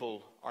when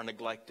people are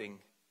neglecting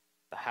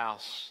the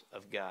house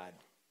of God.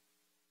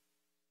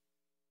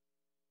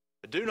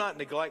 But do not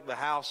neglect the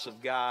house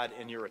of God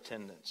in your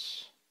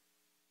attendance.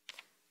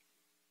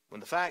 When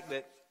the fact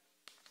that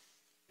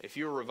if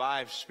you're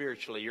revived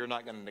spiritually, you're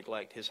not going to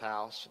neglect his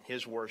house,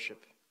 his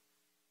worship.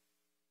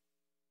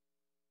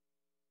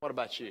 What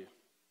about you?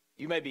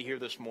 You may be here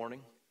this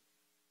morning,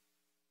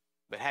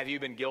 but have you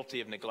been guilty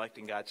of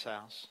neglecting God's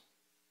house?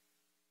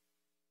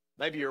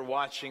 Maybe you're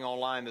watching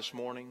online this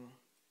morning.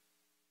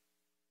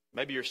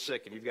 Maybe you're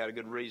sick and you've got a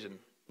good reason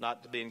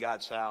not to be in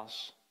God's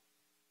house.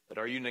 But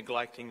are you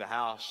neglecting the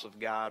house of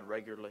God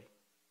regularly?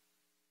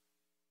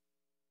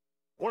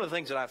 One of the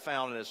things that I've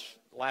found in this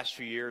last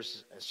few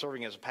years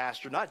serving as a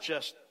pastor, not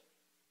just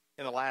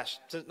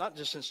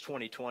since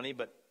 2020,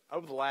 but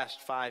over the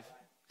last 5-10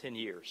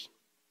 years,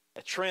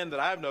 a trend that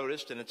I've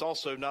noticed, and it's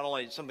also not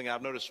only something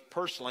I've noticed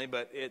personally,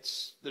 but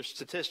there's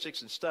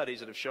statistics and studies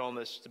that have shown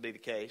this to be the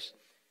case,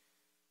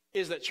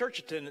 is that church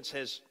attendance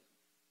has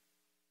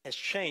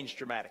changed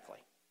dramatically.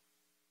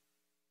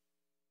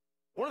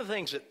 One of the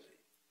things that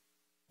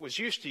was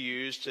used to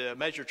use to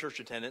measure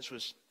church attendance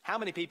was how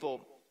many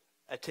people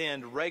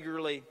attend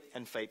regularly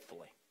and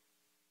faithfully.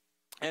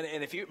 And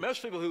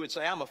most people who would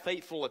say, I'm a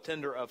faithful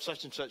attender of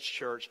such and such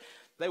church,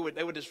 they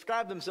would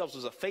describe themselves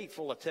as a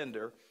faithful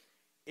attender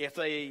if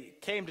they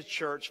came to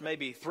church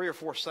maybe 3 or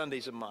 4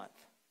 Sundays a month.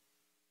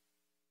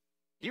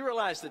 Do you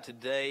realize that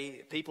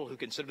today people who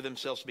consider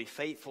themselves to be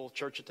faithful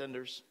church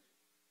attenders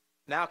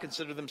now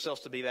consider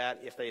themselves to be that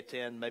if they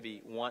attend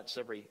maybe once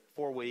every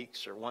 4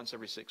 weeks or once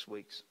every 6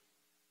 weeks?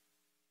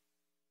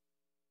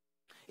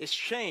 It's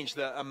changed.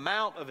 The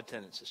amount of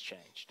attendance has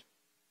changed.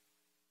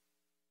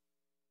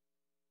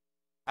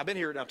 I've been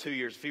here now 2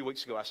 years. A few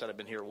weeks ago I said I've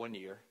been here 1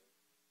 year.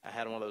 I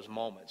had one of those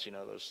moments,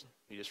 those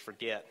you just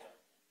forget.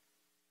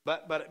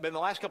 But in the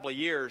last couple of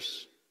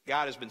years,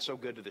 God has been so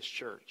good to this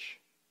church.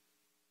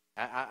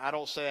 I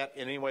don't say that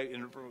in any way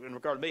in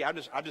regard to me.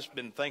 I've just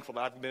been thankful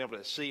that I've been able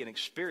to see and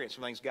experience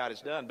some things God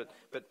has done.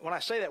 But when I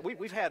say that,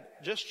 we've had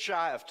just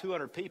shy of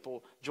 200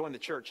 people join the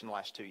church in the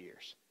last 2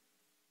 years.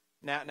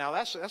 Now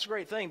that's a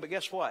great thing, but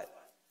guess what?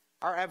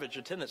 Our average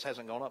attendance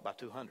hasn't gone up by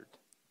 200.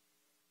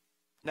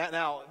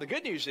 Now the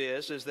good news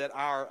is that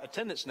our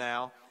attendance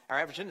now, our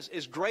average attendance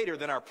is greater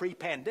than our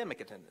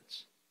pre-pandemic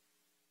attendance.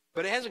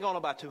 But it hasn't gone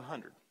up by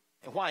 200.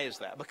 And why is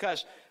that?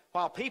 Because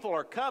while people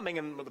are coming,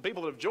 and the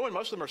people that have joined,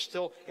 most of them are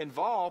still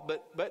involved,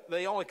 but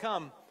they only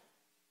come,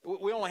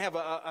 we only have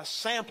a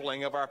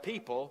sampling of our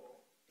people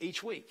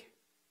each week.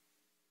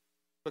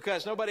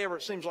 Because nobody ever,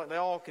 it seems like they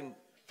all can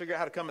figure out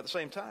how to come at the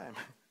same time.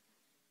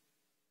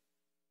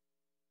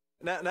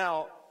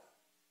 Now,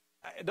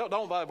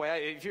 don't by the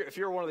way, if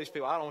you're one of these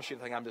people, I don't want you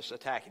to think I'm just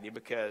attacking you,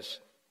 because,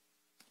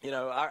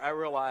 I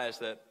realize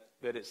that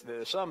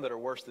there's some that are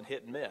worse than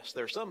hit and miss.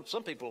 There are some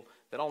people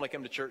that only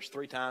come to church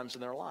 3 times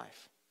in their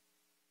life.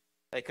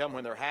 They come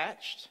when they're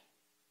hatched,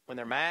 when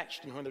they're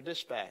matched, and when they're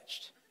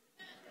dispatched.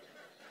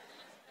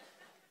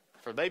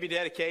 For baby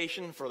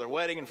dedication, for their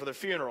wedding, and for their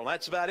funeral.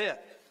 That's about it.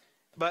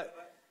 But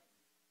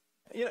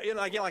Again,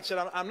 like I said,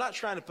 I'm not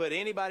trying to put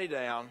anybody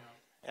down.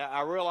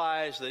 I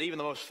realize that even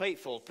the most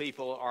faithful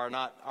people are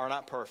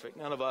not perfect.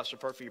 None of us are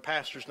perfect. Your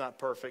pastor's not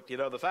perfect.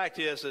 The fact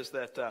is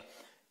that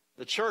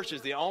the church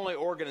is the only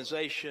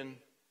organization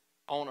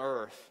on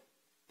earth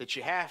that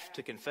you have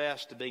to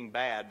confess to being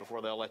bad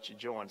before they'll let you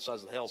join.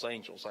 Besides the Hell's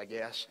Angels, I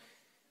guess.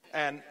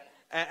 And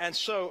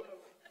so,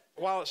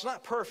 while it's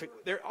not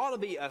perfect, there ought to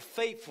be a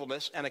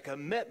faithfulness and a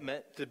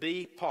commitment to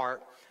be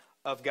part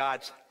of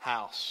God's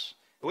house.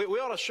 We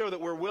ought to show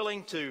that we're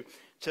willing to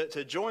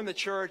join the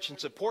church and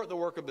support the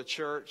work of the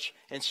church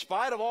in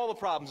spite of all the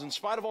problems, in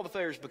spite of all the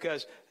failures,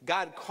 because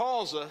God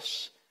calls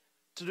us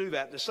to do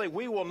that, to say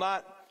we will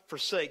not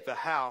forsake the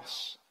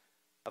house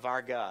of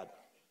our God.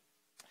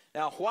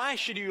 Now, why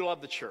should you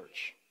love the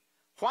church?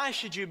 Why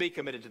should you be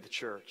committed to the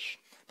church?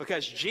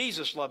 Because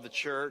Jesus loved the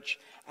church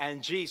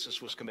and Jesus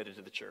was committed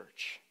to the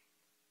church.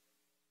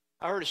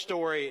 I heard a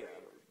story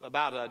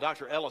about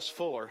Dr. Ellis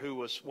Fuller, who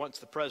was once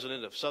the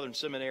president of Southern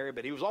Seminary,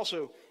 but he was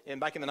also,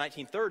 back in the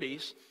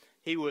 1930s,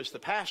 he was the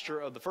pastor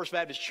of the First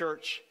Baptist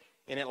Church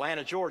in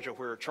Atlanta, Georgia,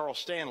 where Charles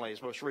Stanley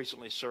has most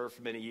recently served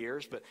for many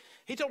years. But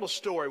he told a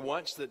story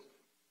once that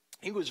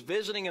he was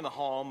visiting in the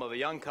home of a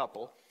young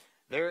couple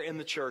there in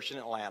the church in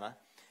Atlanta.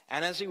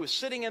 And as he was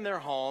sitting in their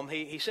home,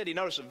 he said he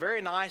noticed a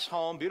very nice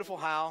home, beautiful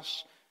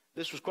house.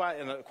 This was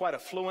quite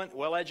affluent,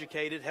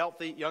 well-educated,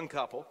 healthy young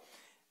couple.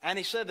 And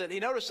he said that he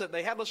noticed that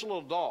they had this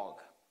little dog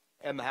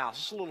in the house,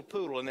 this little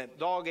poodle, and that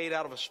dog ate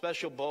out of a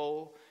special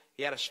bowl.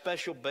 He had a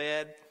special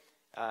bed,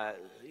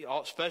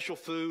 special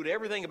food,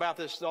 everything about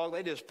this dog.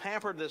 They just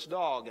pampered this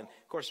dog. And,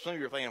 of course, some of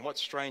you are thinking,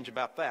 what's strange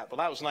about that? Well,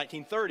 that was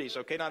 1930s,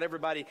 okay? Not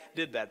everybody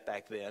did that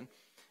back then.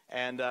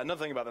 And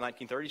another thing about the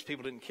 1930s,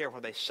 people didn't care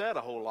what they said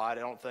a whole lot,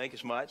 I don't think,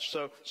 as much.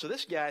 So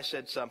this guy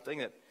said something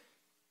that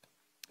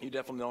you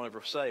definitely don't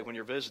ever say when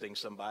you're visiting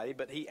somebody.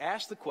 But he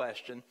asked the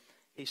question.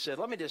 He said,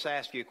 let me just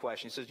ask you a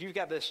question. He says, you've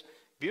got this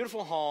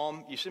beautiful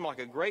home. You seem like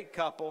a great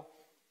couple.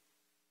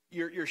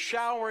 You're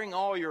showering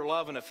all your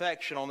love and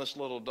affection on this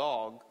little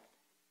dog.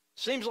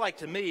 Seems like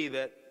to me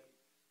that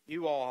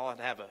you all ought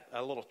to have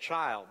a little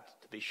child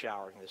to be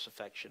showering this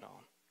affection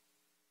on.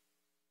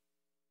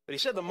 But he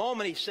said the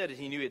moment he said it,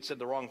 he knew he had said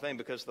the wrong thing,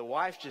 because the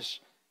wife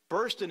just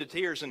burst into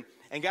tears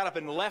and got up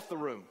and left the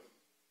room.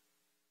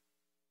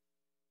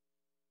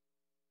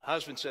 The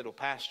husband said, well,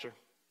 Pastor,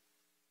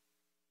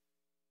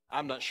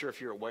 I'm not sure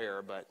if you're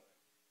aware, but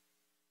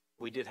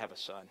we did have a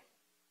son.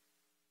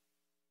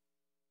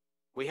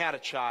 We had a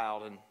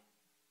child, and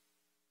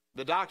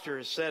the doctor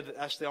has said that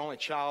that's the only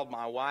child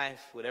my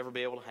wife would ever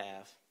be able to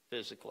have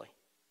physically.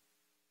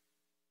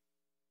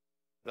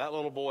 That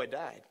little boy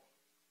died.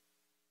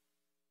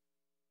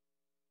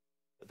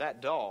 But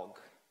that dog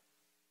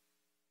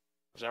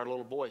was our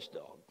little boy's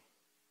dog.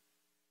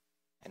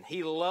 And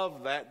he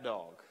loved that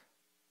dog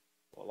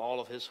with all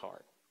of his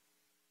heart.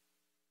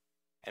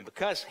 And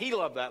because he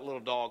loved that little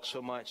dog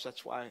so much,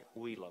 that's why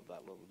we love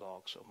that little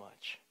dog so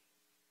much.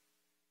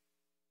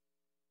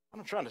 What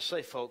I'm trying to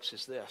say, folks,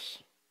 is this.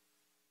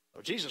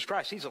 Lord Jesus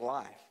Christ, he's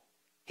alive.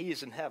 He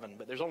is in heaven,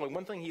 but there's only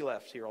one thing he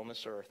left here on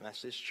this earth, and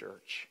that's his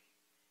church.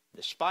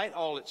 Despite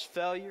all its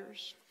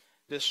failures,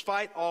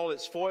 despite all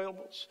its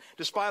foibles,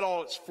 despite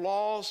all its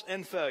flaws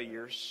and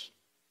failures,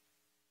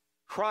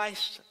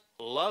 Christ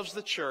loves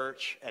the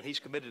church, and he's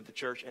committed to the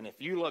church. And if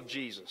you love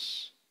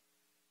Jesus,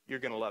 you're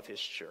going to love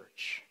his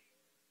church.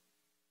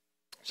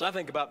 So I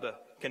think about the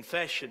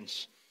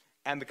confessions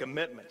and the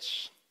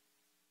commitments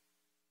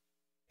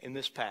in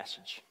this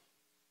passage.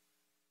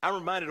 I'm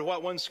reminded of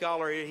what one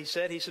scholar, he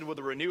said, with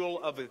the renewal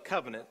of the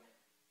covenant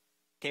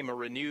came a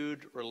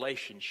renewed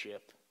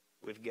relationship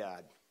with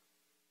God.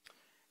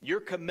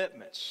 Your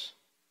commitments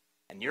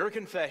and your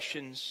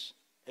confessions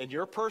in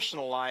your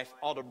personal life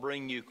ought to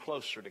bring you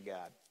closer to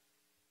God.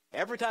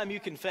 Every time you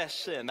confess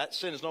sin, that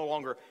sin is no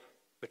longer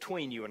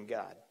between you and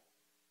God.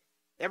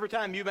 Every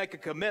time you make a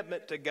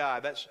commitment to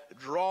God, that's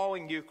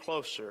drawing you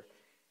closer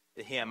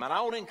to him. And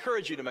I want to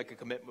encourage you to make a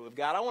commitment with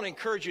God. I want to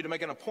encourage you to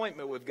make an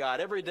appointment with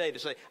God every day to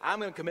say, I'm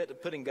going to commit to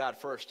putting God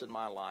first in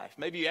my life.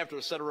 Maybe you have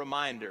to set a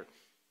reminder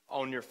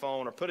on your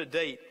phone or put a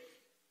date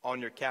on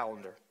your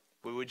calendar.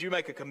 Would you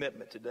make a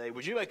commitment today?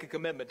 Would you make a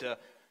commitment to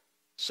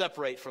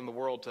separate from the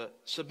world, to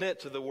submit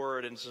to the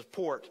word and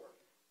support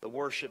the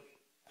worship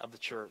of the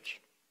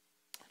church?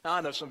 Now,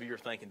 I know some of you are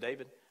thinking,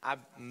 David, I've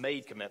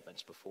made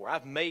commitments before.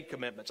 I've made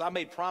commitments. I've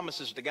made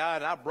promises to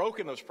God, and I've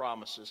broken those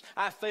promises.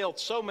 I've failed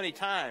so many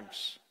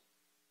times.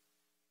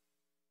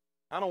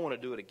 I don't want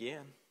to do it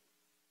again.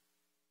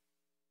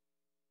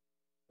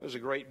 There was a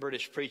great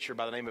British preacher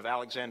by the name of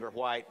Alexander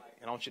White,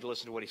 and I want you to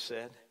listen to what he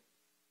said.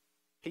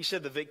 He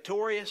said, the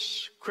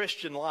victorious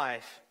Christian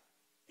life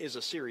is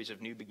a series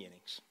of new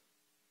beginnings.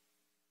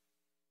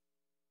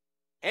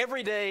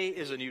 Every day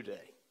is a new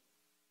day.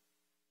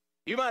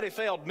 You might have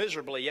failed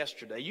miserably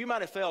yesterday. You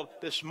might have failed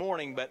this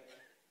morning, but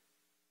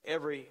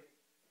every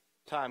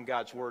time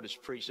God's word is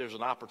preached, there's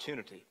an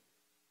opportunity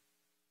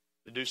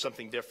to do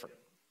something different,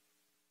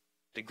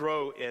 to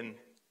grow in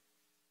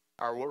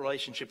our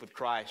relationship with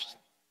Christ,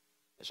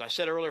 As I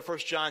said earlier, 1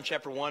 John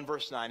chapter 1,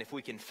 verse 9, if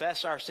we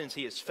confess our sins,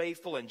 he is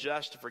faithful and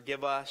just to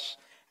forgive us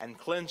and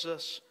cleanse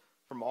us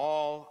from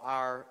all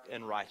our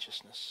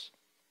unrighteousness.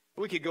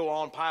 We could go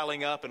on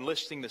piling up and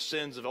listing the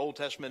sins of Old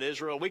Testament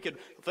Israel. We could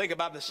think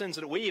about the sins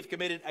that we have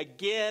committed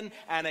again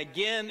and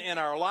again in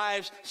our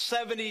lives,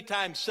 70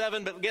 times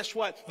 7. But guess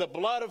what? The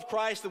blood of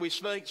Christ that we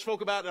spoke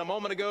about a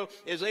moment ago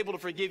is able to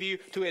forgive you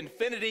to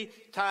infinity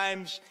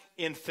times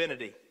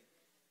infinity.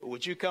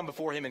 Would you come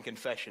before him in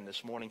confession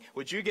this morning?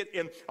 Would you get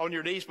on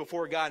your knees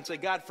before God and say,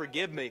 God,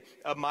 forgive me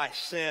of my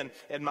sin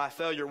and my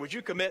failure? Would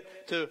you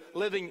commit to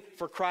living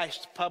for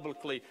Christ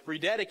publicly,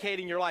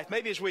 rededicating your life?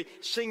 Maybe as we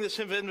sing this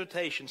hymn of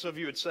invitation, some of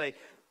you would say,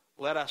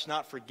 let us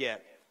not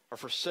forget or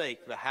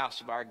forsake the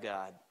house of our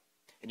God.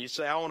 And you'd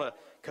say, I want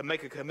to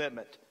make a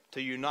commitment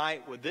to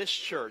unite with this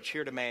church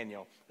here at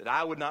Immanuel, that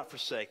I would not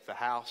forsake the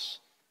house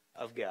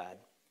of God.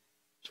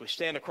 So we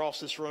stand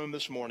across this room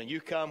this morning. You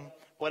come,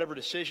 whatever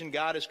decision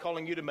God is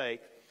calling you to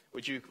make,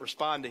 would you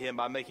respond to him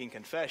by making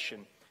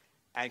confession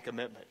and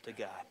commitment to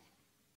God?